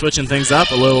Abby, switching things up,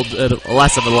 a little bit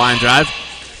less of a line drive.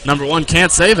 Number 1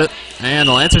 can't save it, and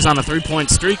the Lancers on a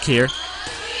 3-point streak here.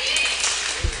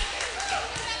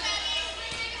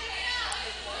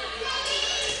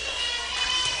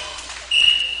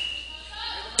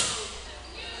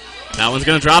 That one's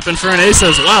going to drop in for an ace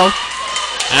as well.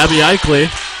 Abby Eichley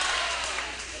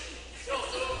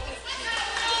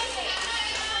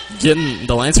getting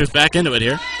the Lancers back into it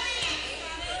here.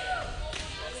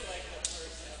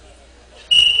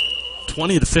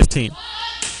 20-15.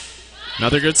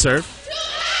 Another good serve.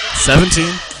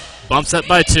 17. Bump set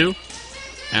by 2.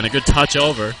 And a good touch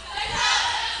over.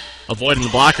 Avoiding the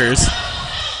blockers.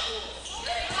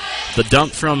 The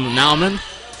dump from Nauman.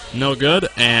 No good.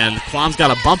 And Quam's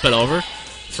got to bump it over.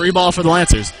 Free ball for the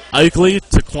Lancers. Eichley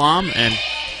to Quam. And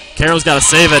Carroll's got to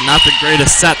save it. Not the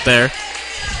greatest set there.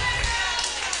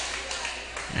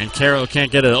 And Carroll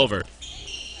can't get it over.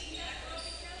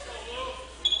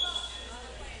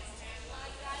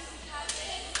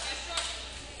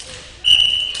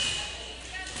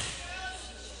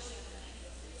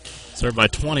 Served by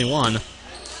 21.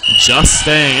 Just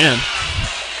staying in.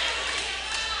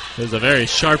 It was a very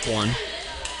sharp one.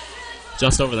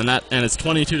 Just over the net. And it's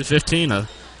 22-15.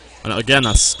 Again,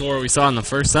 a score we saw in the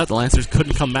first set. The Lancers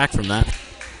couldn't come back from that.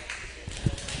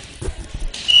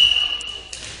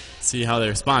 See how they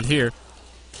respond here.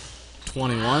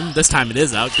 21. This time it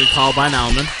is out. Good call by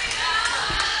Nauman.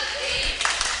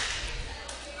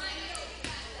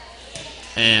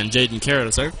 And Jaden Carroll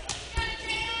to serve.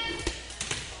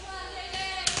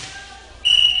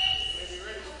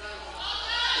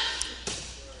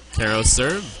 Carroll's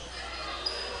serve.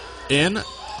 In.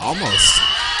 Almost.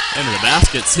 Into the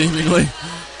basket, seemingly.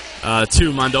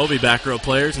 Two Mondovi back row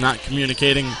players not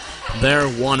communicating there.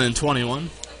 1 and 21.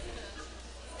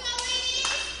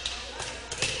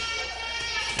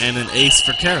 And an ace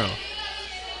for Carroll.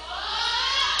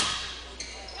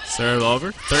 Serve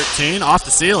over. 13. Off the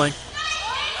ceiling.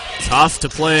 Tough to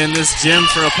play in this gym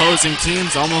for opposing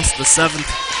teams. Almost the 7th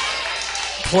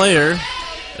player.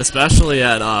 Especially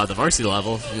at the varsity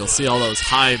level. You'll see all those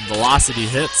high velocity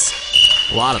hits.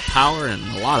 A lot of power and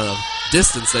a lot of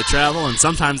distance they travel. And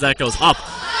sometimes that goes up.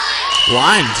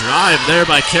 Line drive there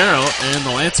by Carroll. And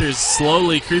the Lancers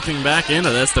slowly creeping back into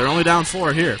this. They're only down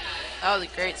 4 here. That was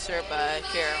a great serve by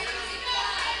Carroll.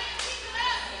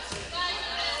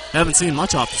 Haven't seen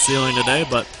much off the ceiling today,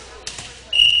 but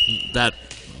that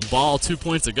ball 2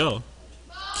 points ago.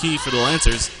 Key for the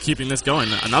Lancers, keeping this going.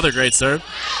 Another great serve,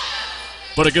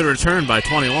 but a good return by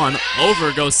 21.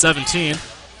 Over goes 17.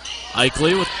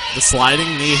 Eichley with the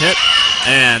sliding knee hit,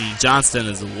 and Johnston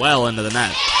is well into the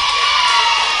net.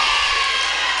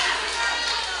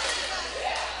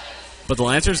 But the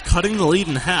Lancers cutting the lead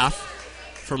in half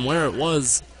from where it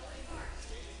was,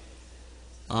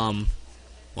 well,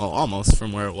 almost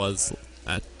from where it was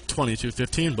at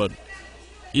 22-15, but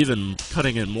even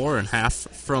cutting it more in half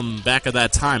from back of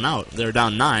that timeout. They're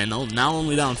down 9, now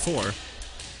only down 4.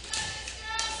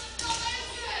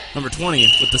 Number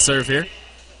 20 with the serve here.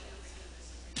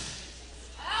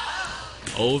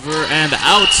 Over and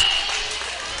out.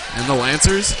 And the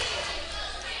Lancers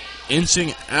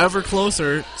inching ever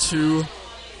closer to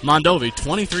Mondovi,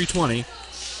 23-20.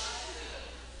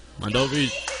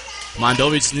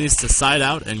 Mondovi just needs to side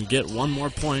out and get one more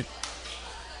point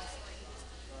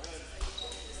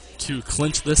to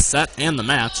clinch this set and the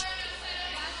match.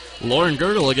 Lauren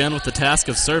Girdle again with the task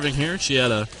of serving here. She had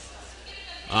the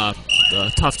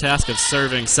tough task of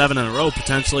serving 7 in a row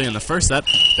potentially in the first set.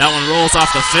 That one rolls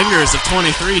off the fingers of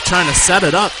 23, trying to set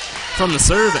it up from the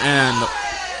serve, and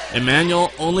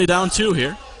Emmanuel only down 2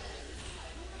 here.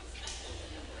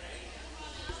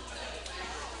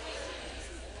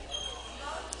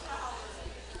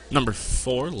 Number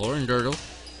 4, Lauren Girdle,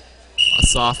 a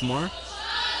sophomore.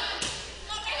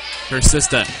 Her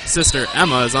sister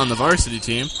Emma is on the varsity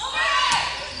team.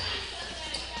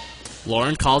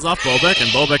 Lauren calls off Bobek, and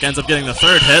Bobek ends up getting the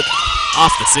third hit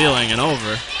off the ceiling and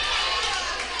over.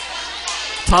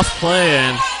 Tough play,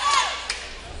 and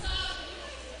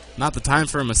not the time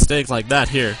for a mistake like that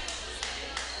here.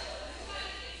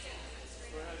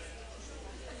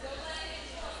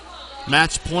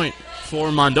 Match point for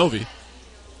Mondovi,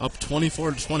 up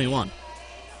 24-21.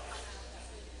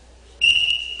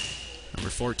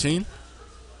 Number 14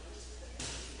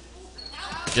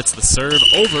 gets the serve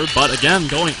over, but again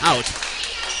going out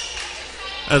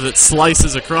as it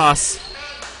slices across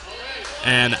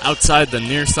and outside the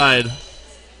near side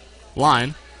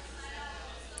line.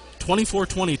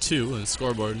 24-22, and the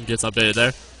scoreboard gets updated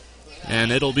there.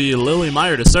 And it'll be Lily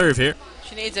Meyer to serve here.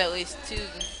 She needs at least 2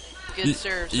 good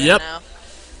serves yep. right now.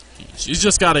 She's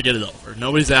just got to get it over.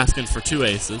 Nobody's asking for 2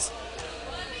 aces.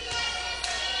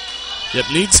 Yep,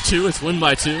 needs 2. It's win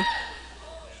by 2.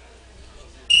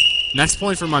 Next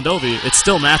point for Mondovi. It's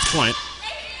still match point.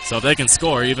 So if they can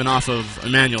score even off of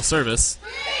Emmanuel's service,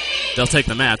 they'll take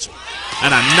the match.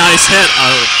 And a nice hit,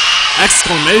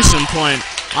 exclamation point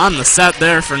on the set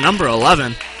there for number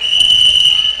 11.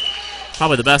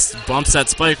 Probably the best bump set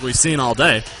spike we've seen all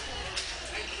day.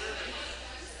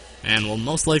 And we'll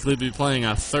most likely be playing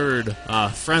a third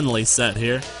friendly set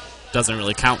here. Doesn't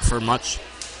really count for much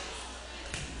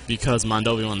because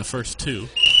Mondovi won the first two.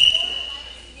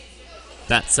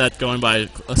 That set going by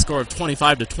a score of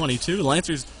 25-22.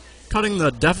 Lancers cutting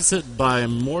the deficit by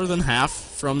more than half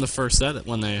from the first set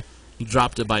when they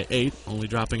dropped it by 8, only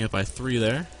dropping it by 3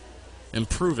 there.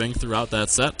 Improving throughout that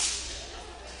set,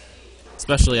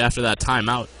 especially after that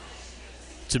timeout.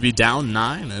 To be down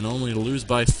 9 and only to lose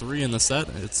by 3 in the set,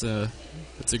 it's a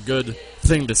good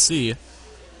thing to see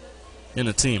in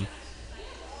a team.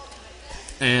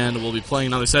 And we'll be playing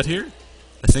another set here.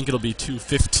 I think it'll be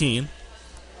 2-15,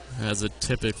 as it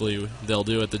typically they'll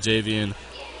do at the JV and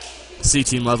C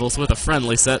team levels with a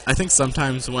friendly set. I think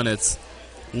sometimes when it's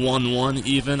 1-1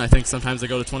 even, I think sometimes they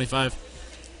go to 25.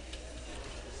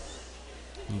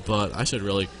 But I should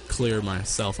really clear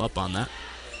myself up on that.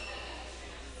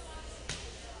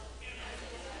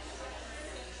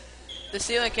 The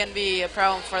ceiling can be a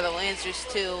problem for the Lancers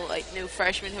too, like new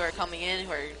freshmen who are coming in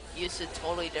who are used to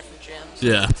totally different gyms.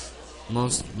 Yeah,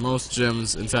 most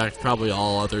gyms, in fact, probably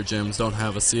all other gyms, don't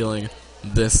have a ceiling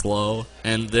this low,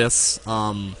 and this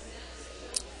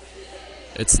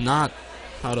it's not.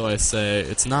 How do I say?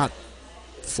 It's not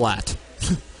flat.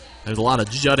 There's a lot of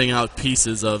jutting out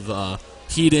pieces of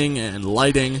heating and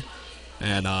lighting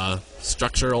and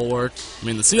structural work. I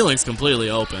mean, the ceiling's completely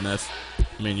open.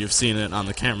 You've seen it on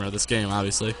the camera, this game,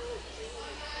 obviously.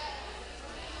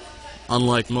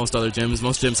 Unlike most other gyms,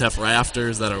 most gyms have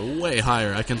rafters that are way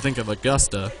higher. I can think of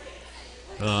Augusta.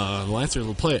 Lancers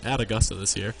will play at Augusta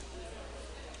this year.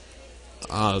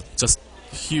 Just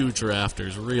huge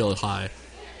rafters, real high.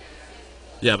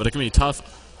 Yeah, but it can be tough.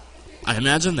 I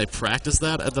imagine they practice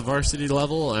that at the varsity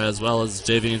level as well as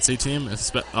JV and C team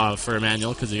for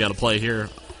Emmanuel, because you got to play here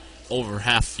over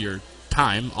half your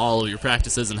time, all of your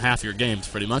practices and half your games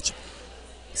pretty much.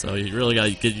 So you really got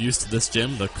to get used to this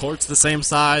gym. The court's the same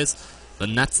size, the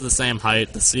net's the same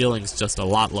height, the ceiling's just a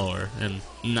lot lower, and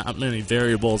not many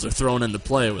variables are thrown into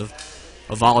play with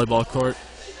a volleyball court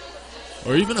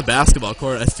or even a basketball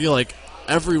court. I feel like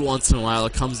every once in a while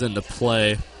it comes into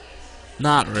play.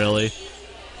 Not really.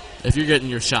 If you're getting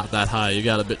your shot that high, you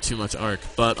got a bit too much arc.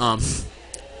 But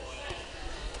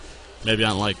maybe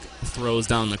on like throws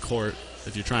down the court,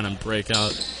 if you're trying to break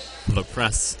out of a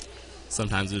press,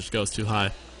 sometimes it just goes too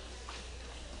high.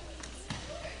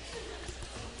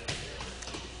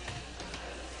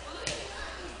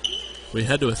 We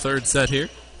head to a third set here.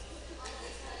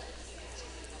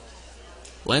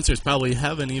 Lancers probably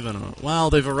haven't even, well,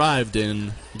 they've arrived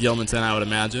in Gilmanton, I would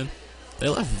imagine. They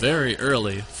left very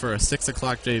early for a 6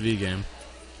 o'clock JV game.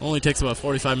 Only takes about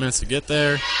 45 minutes to get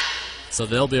there, so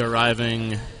they'll be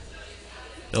arriving,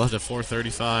 they left at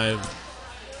 4:35.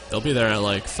 They'll be there at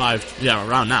like 5, yeah,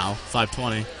 around now,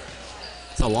 5:20.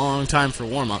 It's a long time for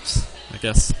warm-ups, I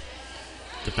guess.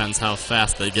 Depends how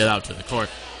fast they get out to the court.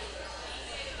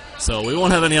 So we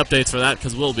won't have any updates for that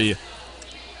because we'll be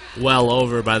well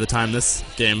over by the time this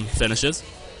game finishes.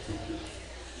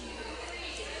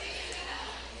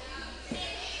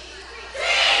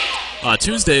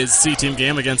 Tuesday's C-Team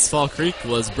game against Fall Creek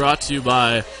was brought to you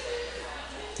by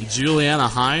Juliana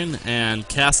Hine and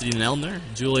Cassidy Nelner.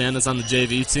 Juliana's on the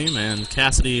JV team and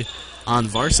Cassidy on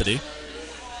varsity.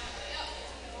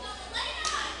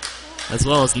 As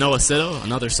well as Noah Sitto,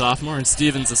 another sophomore, and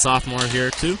Steven's a sophomore here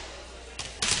too.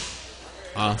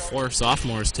 4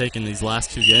 sophomores taking these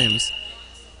last 2 games.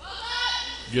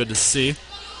 Good to see.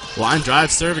 Line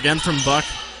drive serve again from Buck.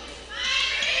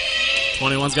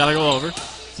 21's got to go over.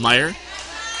 Meyer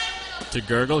to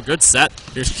Gurgle. Good set.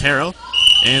 Here's Caro.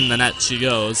 In the net she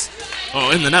goes.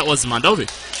 Oh, in the net was Mondovi.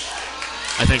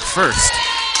 I think first.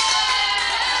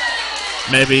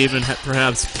 Maybe even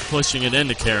perhaps pushing it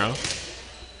into Caro.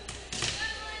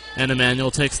 And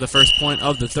Emmanuel takes the first point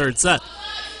of the third set.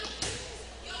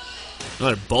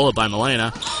 Another bullet by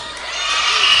Milena.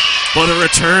 But a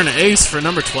return ace for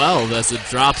number 12 as it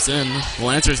drops in. The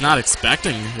Lancers not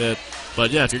expecting it.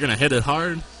 But yeah, if you're going to hit it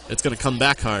hard, it's going to come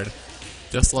back hard.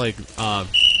 Just like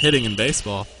hitting in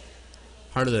baseball.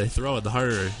 Harder they throw it,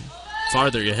 the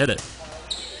farther you hit it.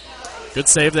 Good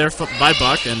save there by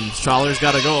Buck, and Schawler's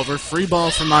got to go over. Free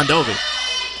ball from Mondovi.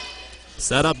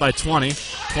 Set up by 20.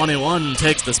 21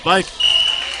 takes the spike.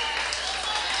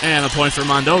 And a point for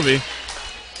Mondovi.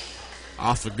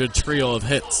 Off a good trio of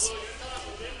hits.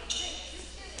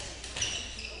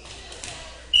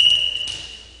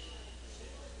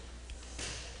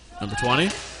 Number 20.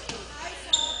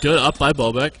 Good up by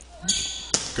Bobek.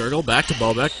 Gurgle back to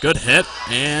Bobek. Good hit,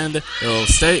 and it'll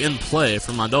stay in play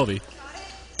for Mondovi.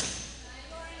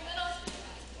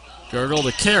 Gurgle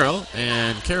to Carroll,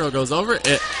 and Carroll goes over.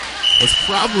 It was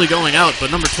probably going out,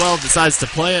 but number 12 decides to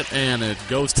play it, and it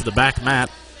goes to the back mat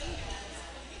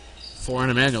for an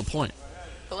Emmanuel point.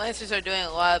 The Lancers are doing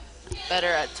a lot better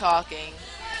at talking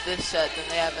this set than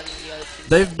they have in the other two.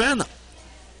 They've been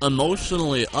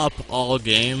emotionally up all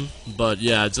game, but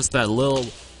yeah, just that little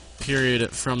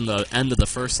period from the end of the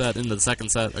first set into the second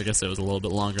set. I guess it was a little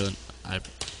bit longer than I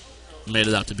made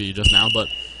it out to be just now, but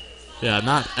yeah,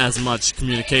 not as much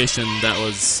communication that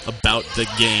was about the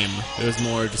game. It was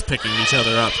more just picking each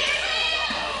other up.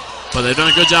 But they've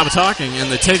done a good job of talking,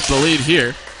 and they take the lead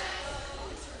here.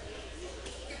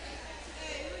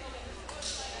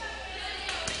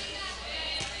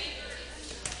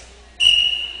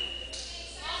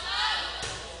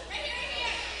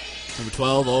 Number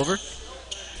 12 over.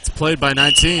 It's played by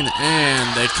 19,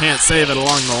 and they can't save it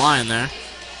along the line there.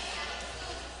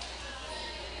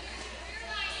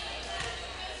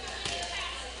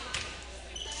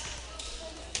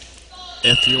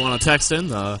 If you want to text in,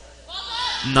 the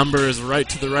number is right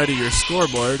to the right of your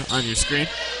scoreboard on your screen.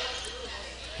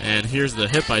 And here's the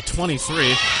hit by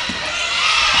 23.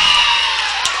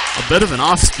 A bit of an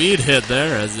off-speed hit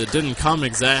there, as it didn't come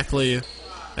exactly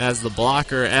as the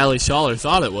blocker, Allie Schaller,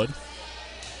 thought it would.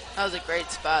 That was a great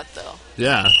spot, though.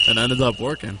 Yeah, it ended up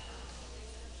working.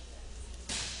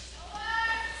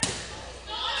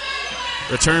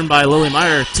 Return by Lily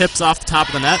Meyer, tips off the top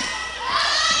of the net.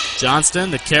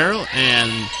 Johnston to Carroll,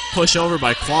 and push over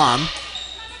by Quam.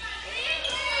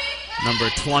 Number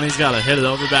 20's got to hit it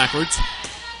over backwards.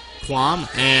 Quam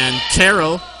and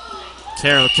Carroll.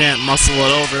 Carroll can't muscle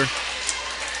it over.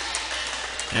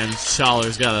 And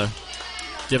Schaller's got to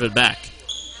give it back.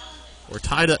 We're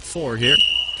tied at 4 here.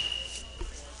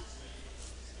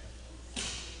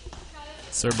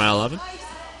 Served by 11.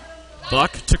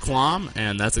 Buck to Quam,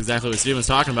 and that's exactly what Steven's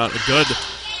talking about. A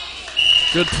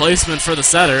good placement for the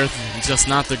setter, just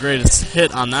not the greatest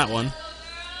hit on that one.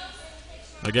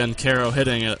 Again, Caro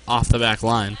hitting it off the back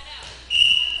line.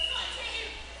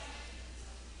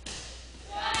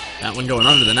 That one going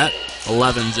under the net.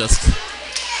 11 just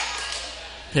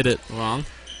hit it wrong.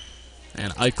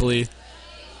 And Eichley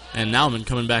and Nauman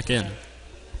coming back in.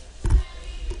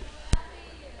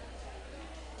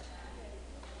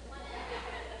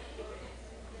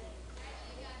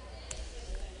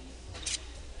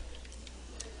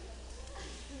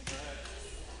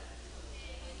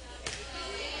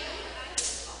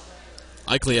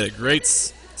 Eichley had a great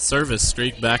service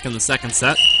streak back in the second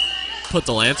set. Put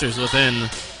the Lancers within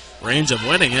range of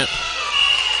winning it.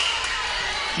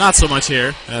 Not so much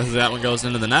here, as that one goes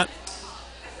into the net.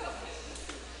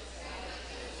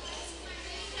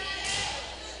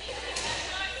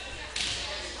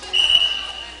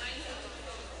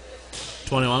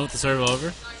 .21 with the serve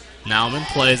over. Nauman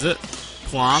plays it.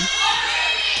 Quam.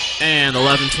 And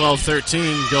 11, 12,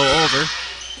 13 go over.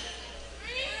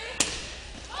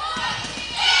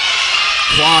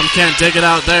 Quam can't dig it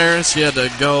out there. She had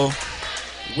to go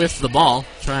with the ball,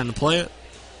 trying to play it.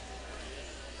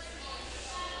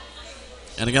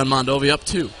 And again, Mondovi up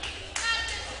 2.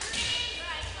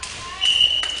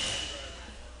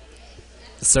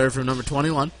 The serve from number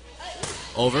 21.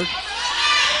 Over.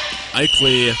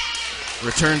 Eichley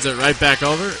returns it right back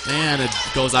over, and it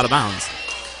goes out of bounds.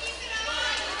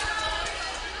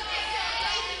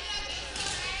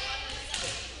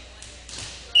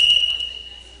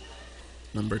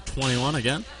 Number 21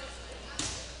 again.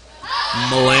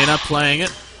 Milena playing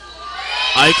it.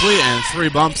 Eichley, and 3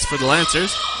 bumps for the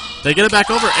Lancers. They get it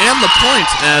back over, and the point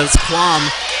as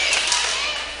Quam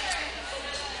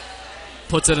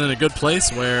puts it in a good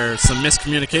place where some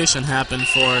miscommunication happened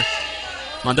for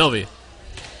Mondovi.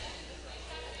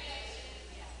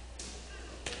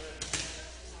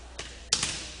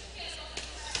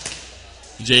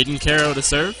 Jaden Caro to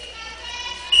serve.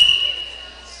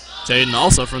 Jaden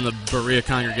also from the Berea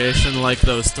congregation, like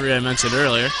those 3 I mentioned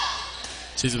earlier.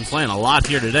 She's been playing a lot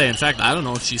here today. In fact, I don't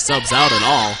know if she subs out at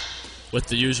all with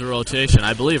the usual rotation.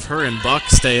 I believe her and Buck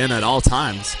stay in at all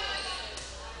times.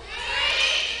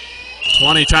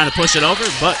 20 trying to push it over,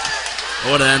 but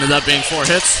it would have ended up being 4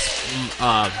 hits.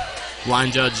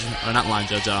 Line judge, or not line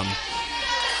judge,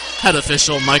 head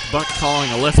official Mike Buck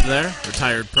calling a lift there.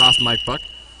 Retired prof Mike Buck.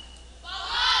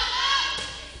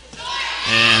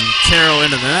 And Caro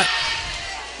into the net.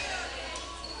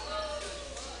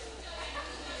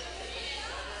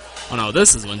 Oh no,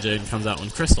 this is when Jaden comes out, when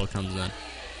Crystal comes in.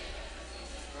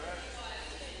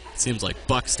 Seems like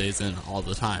Buck stays in all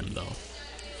the time, though.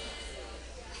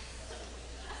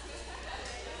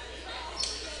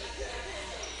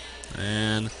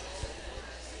 And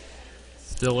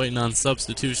still waiting on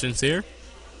substitutions here.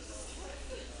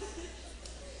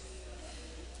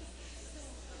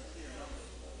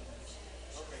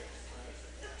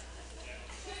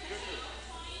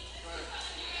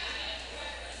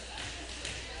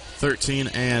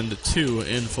 (13-2)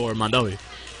 in for Mondovi.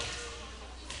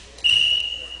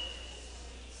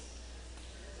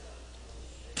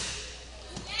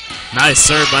 Nice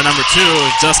serve by number 2,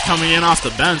 just coming in off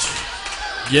the bench,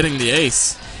 getting the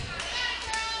ace.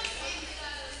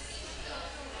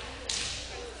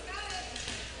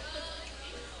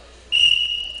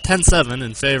 (10-7)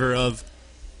 in favor of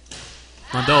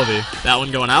Mondovi. That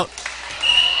one going out.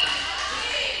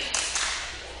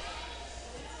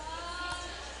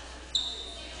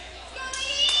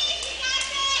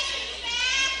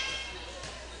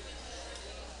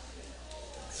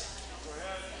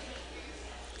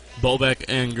 Bobek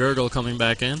and Gergel coming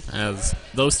back in, as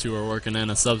those two are working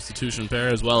in a substitution pair,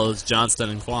 as well as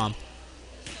Johnston and Quam.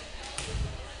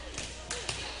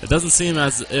 It doesn't seem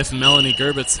as if Melanie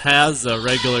Gerbitz has a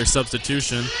regular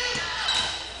substitution,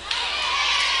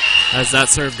 as that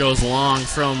serve goes long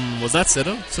from, was that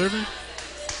Sito serving?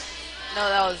 No,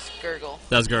 that was Gergel.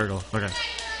 That was Gergel, okay.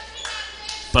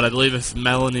 But I believe if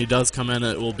Melanie does come in,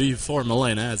 it will be for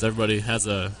Milena, as everybody has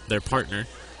their partner.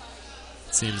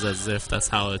 Seems as if that's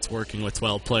how it's working with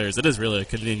 12 players. It is really a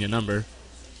convenient number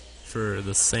for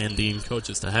the Sandine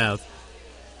coaches to have.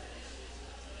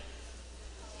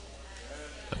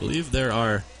 I believe there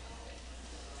are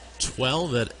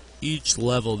 12 at each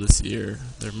level this year.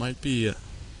 There might be...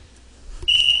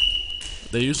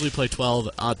 They usually play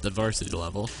 12 at the varsity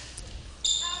level.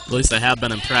 At least they have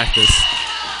been in practice.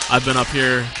 I've been up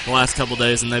here the last couple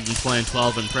days and they've been playing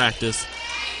 12 in practice.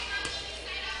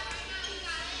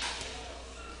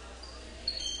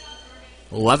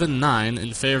 11-9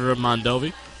 in favor of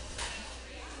Mondovi.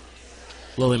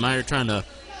 Lily Meyer trying to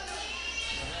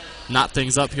knot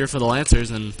things up here for the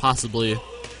Lancers and possibly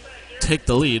take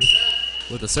the lead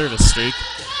with a service streak.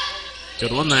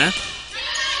 Good one there.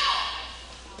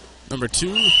 Number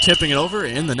 2 tipping it over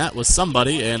in the net with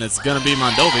somebody, and it's going to be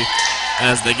Mondovi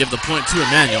as they give the point to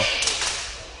Emmanuel.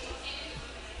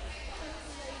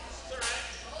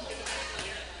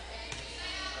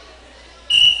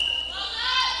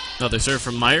 Another serve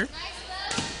from Meyer.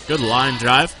 Good line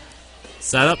drive.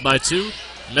 Set up by 2.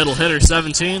 Middle hitter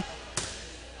 17.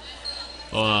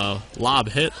 Lob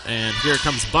hit, and here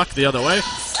comes Buck the other way.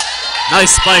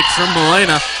 Nice spike from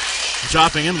Milena.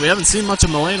 Dropping in. We haven't seen much of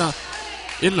Milena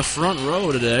in the front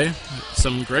row today.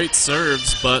 Some great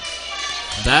serves, but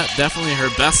that definitely her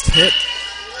best hit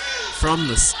from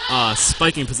the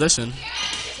spiking position.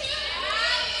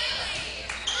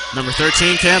 Number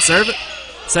 13 can't serve it.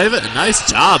 Save it.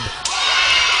 Nice job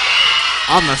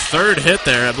on the third hit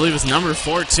there. I believe it's number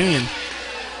 14.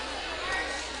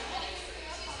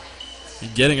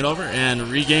 Getting it over and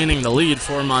regaining the lead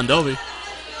for Mondovi.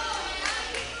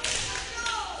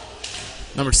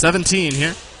 Number 17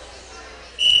 here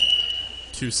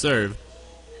to serve.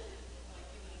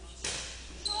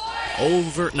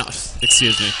 Over, no,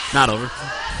 excuse me, not over.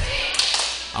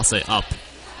 I'll say up.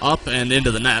 Up and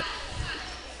into the net.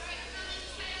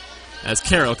 As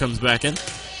Carroll comes back in.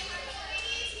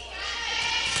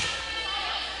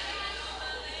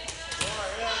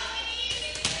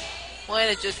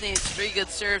 Milena just needs 3 good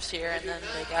serves here, and then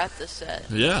they got the set.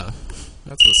 Yeah,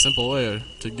 that's a simple way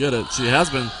to get it. She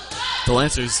has been the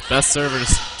Lancers' best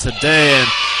servers today, and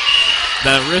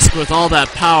that risk with all that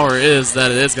power is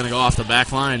that it is going to go off the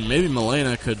back line. Maybe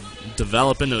Milena could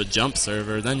develop into a jump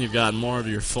server. Then you've got more of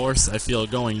your force, I feel,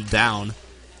 going down,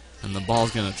 and the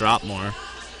ball's going to drop more.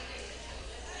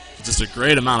 Just a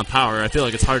great amount of power. I feel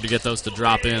like it's hard to get those to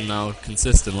drop in, though,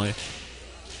 consistently.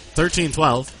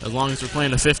 13-12. As long as we're playing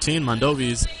to 15,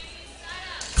 Mondovi's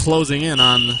closing in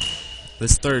on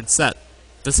this third set.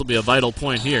 This will be a vital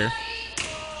point here.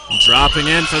 Dropping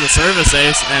in for the service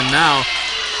ace, and now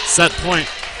set point.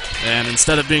 And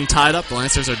instead of being tied up, the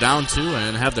Lancers are down 2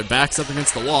 and have their backs up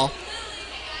against the wall.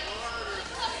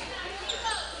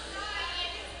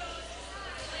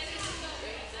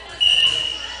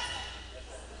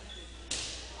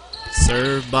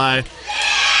 Served by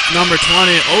number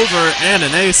 20 over and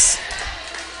an ace.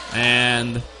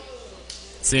 And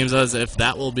seems as if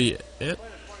that will be it.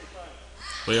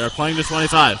 We are playing to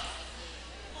 25.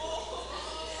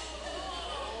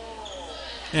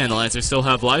 And the Lancers still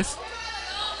have life.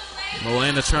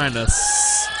 Milena trying to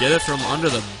get it from under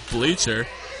the bleacher.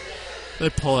 They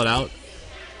pull it out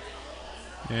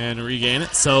and regain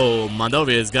it. So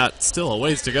Mondovi has got still a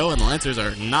ways to go, and the Lancers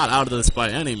are not out of this by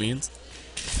any means.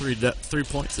 3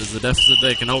 points is the deficit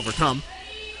they can overcome.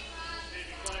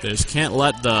 They just can't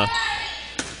let the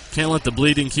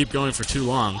bleeding keep going for too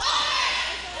long.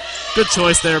 Good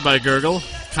choice there by Gurgle.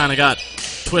 Kind of got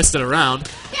twisted around.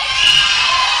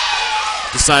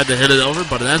 Decided to hit it over,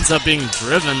 but it ends up being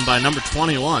driven by number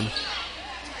 21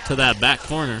 to that back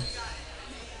corner.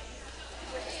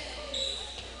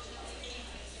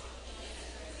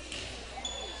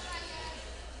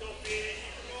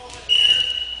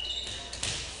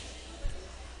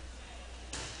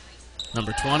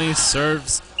 Number 20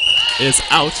 serves, is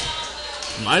out.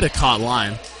 Might have caught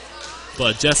line,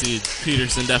 but Jesse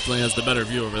Peterson definitely has the better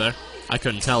view over there. I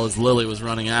couldn't tell as Lily was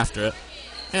running after it.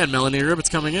 And Melanie Ribbett's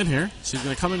coming in here. She's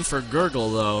going to come in for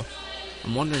Gurgle, though.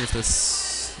 I'm wondering if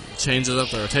this changes up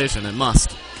the rotation. It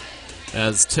must,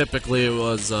 as typically it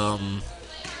was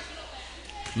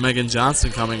Megan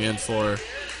Johnson coming in for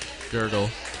Gurgle.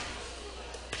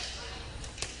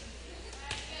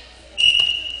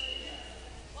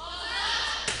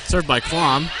 Served by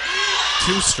Quam.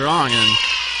 Too strong, and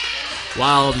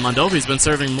while Mondovi's been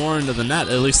serving more into the net,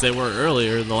 at least they were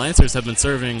earlier, the Lancers have been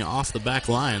serving off the back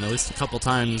line, at least a couple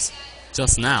times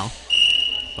just now,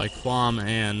 by Quam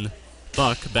and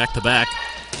Buck, back-to-back.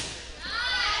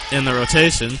 In the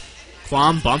rotation,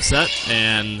 Quam bumps it,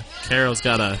 and Carroll's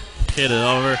got to hit it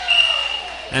over.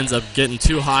 Ends up getting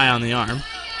too high on the arm.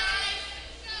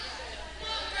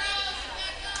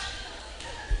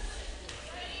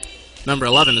 Number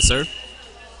 11 to serve.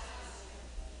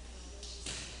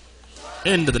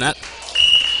 Into the net.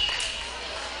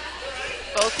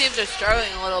 Both teams are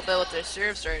struggling a little bit with their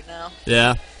serves right now.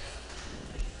 Yeah.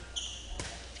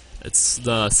 It's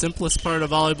the simplest part of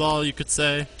volleyball, you could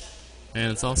say,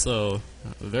 and it's also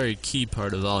a very key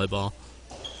part of volleyball.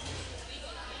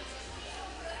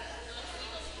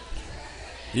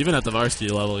 Even at the varsity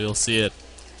level, you'll see it,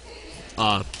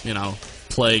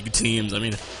 plague teams. I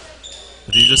mean,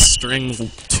 if you just string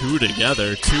two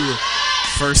together, two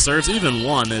first serves, even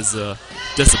one is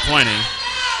disappointing.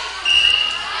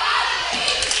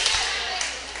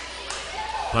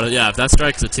 But yeah, if that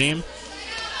strikes a team,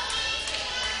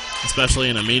 especially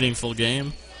in a meaningful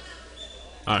game,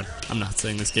 I'm not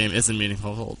saying this game isn't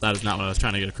meaningful, that is not what I was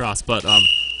trying to get across, but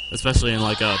especially in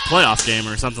like a playoff game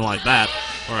or something like that,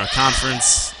 or a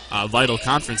conference, vital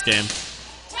conference game,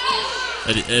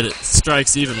 it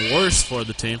strikes even worse for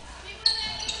the team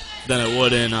than it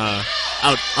would in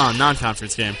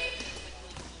non-conference game.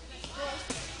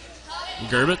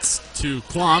 Gerbitz to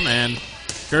Quam, and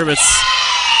Gerbitz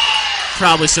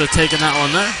probably should have taken that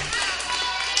one there.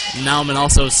 Nauman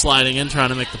also sliding in, trying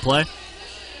to make the play.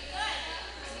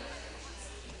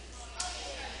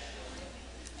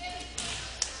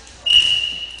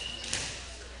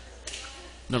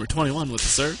 Number 21 with the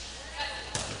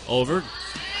serve. Over.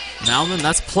 Nauman,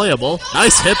 that's playable.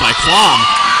 Nice hit by Quam.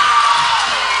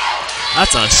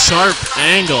 That's a sharp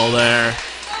angle there.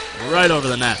 Right over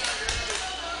the net.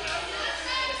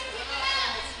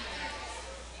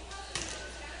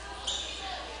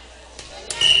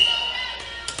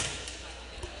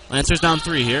 Lancers down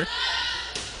 3 here.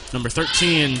 Number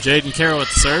 13, Jaden Carroll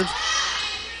with the serve.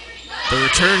 The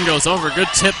return goes over. Good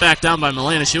tip back down by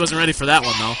Milena. She wasn't ready for that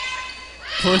one, though.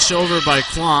 Push over by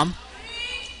Quam.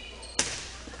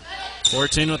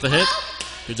 14 with the hit.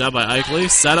 Good job by Eichley.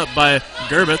 Set up by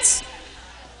Gerbitz.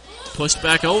 Pushed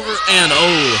back over, and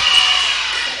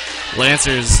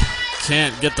Lancers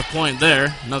can't get the point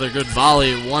there. Another good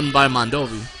volley won by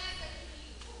Mondovi.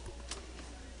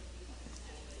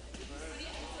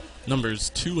 Numbers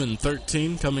 2 and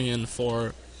 13 coming in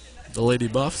for the Lady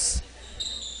Buffs.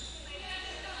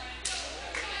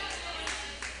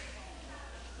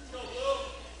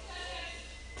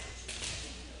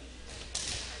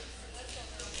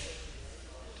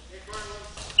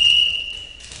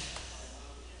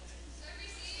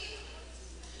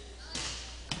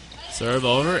 Serve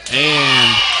over,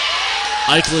 and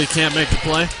Eichley can't make the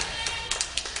play.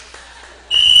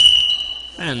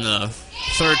 And the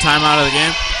third time out of the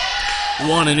game.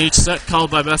 One in each set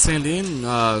called by Beth Sandine.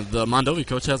 The Mondovi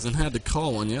coach hasn't had to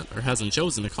call one yet, or hasn't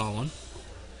chosen to call one.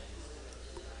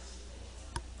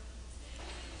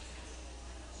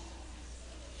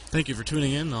 Thank you for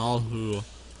tuning in, all who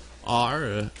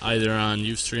are either on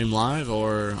Ustream Live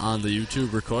or on the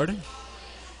YouTube recording.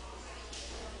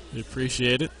 We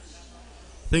appreciate it.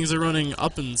 Things are running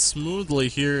up and smoothly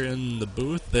here in the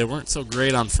booth. They weren't so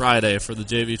great on Friday for the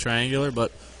JV Triangular,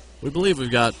 but we believe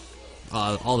we've got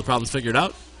all the problems figured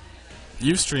out.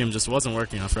 Ustream just wasn't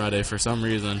working on Friday for some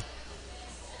reason.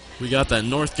 We got that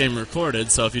North game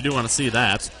recorded, so if you do want to see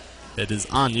that, it is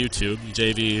on YouTube,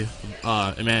 JV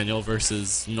Emmanuel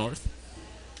versus North.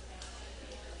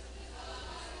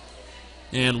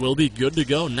 And we'll be good to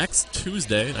go next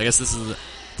Tuesday. I guess this is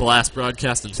the last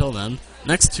broadcast until then.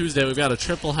 Next Tuesday, we've got a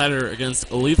triple header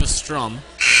against Oliva Strum.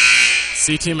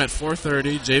 C team at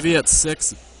 4:30, JV at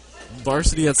 6,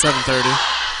 varsity at 7:30,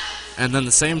 and then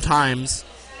the same times,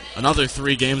 another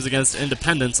 3 games against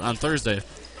Independence on Thursday.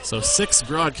 So 6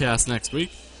 broadcasts next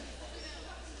week.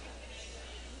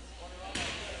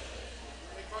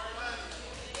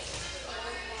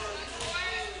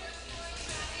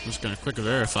 I'm just going to quick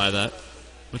verify that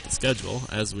with the schedule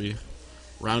as we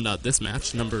round out this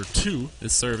match. Number 2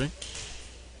 is serving.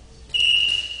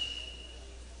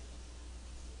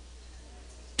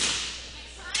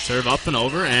 Serve up and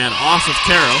over and off of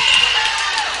Caro.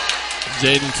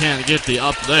 Jaden can't get the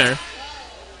up there.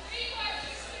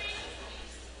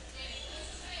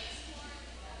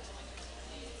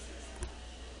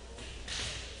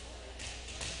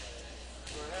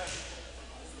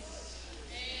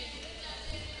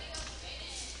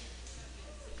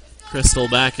 Crystal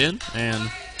back in, and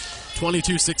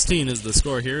 22-16 is the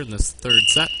score here in this third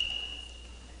set.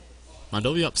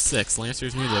 Mondovi up 6.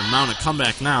 Lancers need to mount a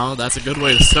comeback now. That's a good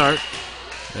way to start,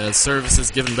 as service is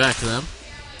given back to them.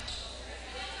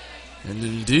 And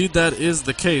indeed that is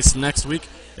the case next week,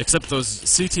 except those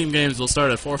C-team games will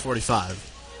start at 4:45.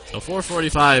 So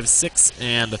 4:45, 6,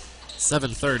 and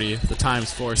 7:30, the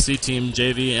times for C-team,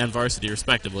 JV, and varsity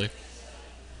respectively.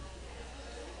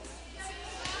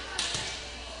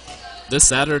 This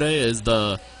Saturday is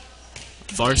the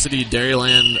varsity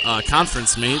Dairyland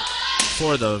conference meet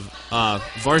for the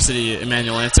varsity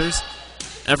Emmanuel Lancers.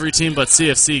 Every team but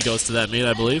CFC goes to that meet,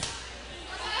 I believe.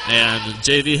 And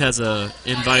JV has a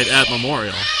invite at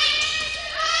Memorial.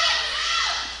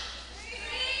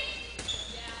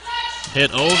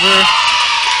 Hit over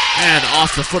and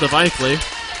off the foot of Eichley.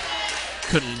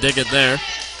 Couldn't dig it there.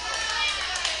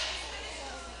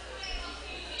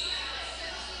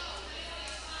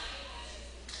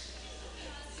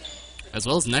 As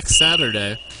well as next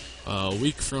Saturday, a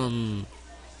week from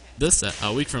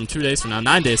 2 days from now,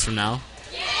 9 days from now,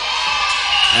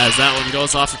 as that one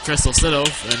goes off of Crystal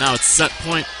Sidove, and now it's set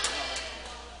point.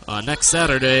 Next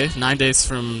Saturday, 9 days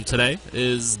from today,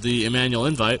 is the Emmanuel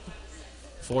Invite.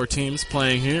 4 teams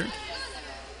playing here.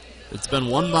 It's been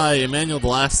won by Emmanuel the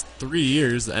last 3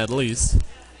 years, at least,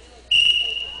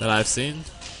 that I've seen.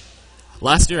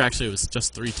 Last year, actually, it was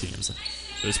just 3 teams.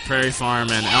 It was Prairie Farm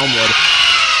and Elmwood.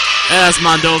 As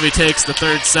Mondovi takes the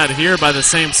third set here by the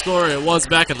same score it was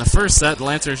back in the first set.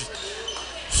 Lancers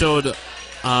showed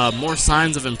more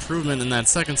signs of improvement in that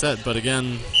second set, but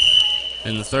again,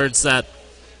 in the third set,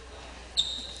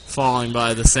 falling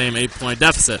by the same 8-point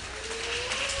deficit.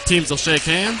 Teams will shake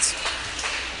hands.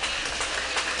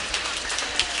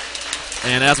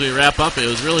 And as we wrap up, it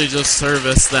was really just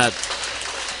service that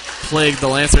plagued the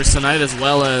Lancers tonight, as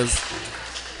well as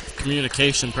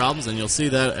communication problems, and you'll see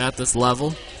that at this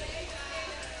level.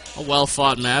 A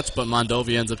well-fought match, but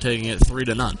Mondovi ends up taking it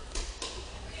 3-0.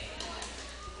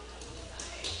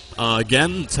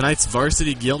 Again, tonight's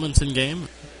varsity Gilmanton game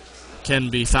can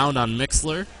be found on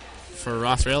Mixler for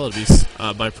Ross Rail.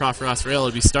 By Prof. Ross Rail.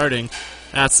 It'll be starting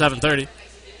at 7:30.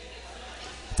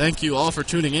 Thank you all for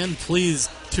tuning in. Please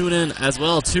tune in as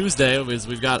well Tuesday, as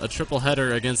we've got a triple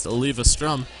header against Oliva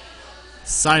Strum.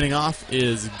 Signing off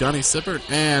is Gunny Sippert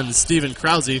and Stephen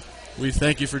Krause. We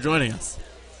thank you for joining us.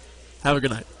 Have a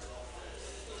good night.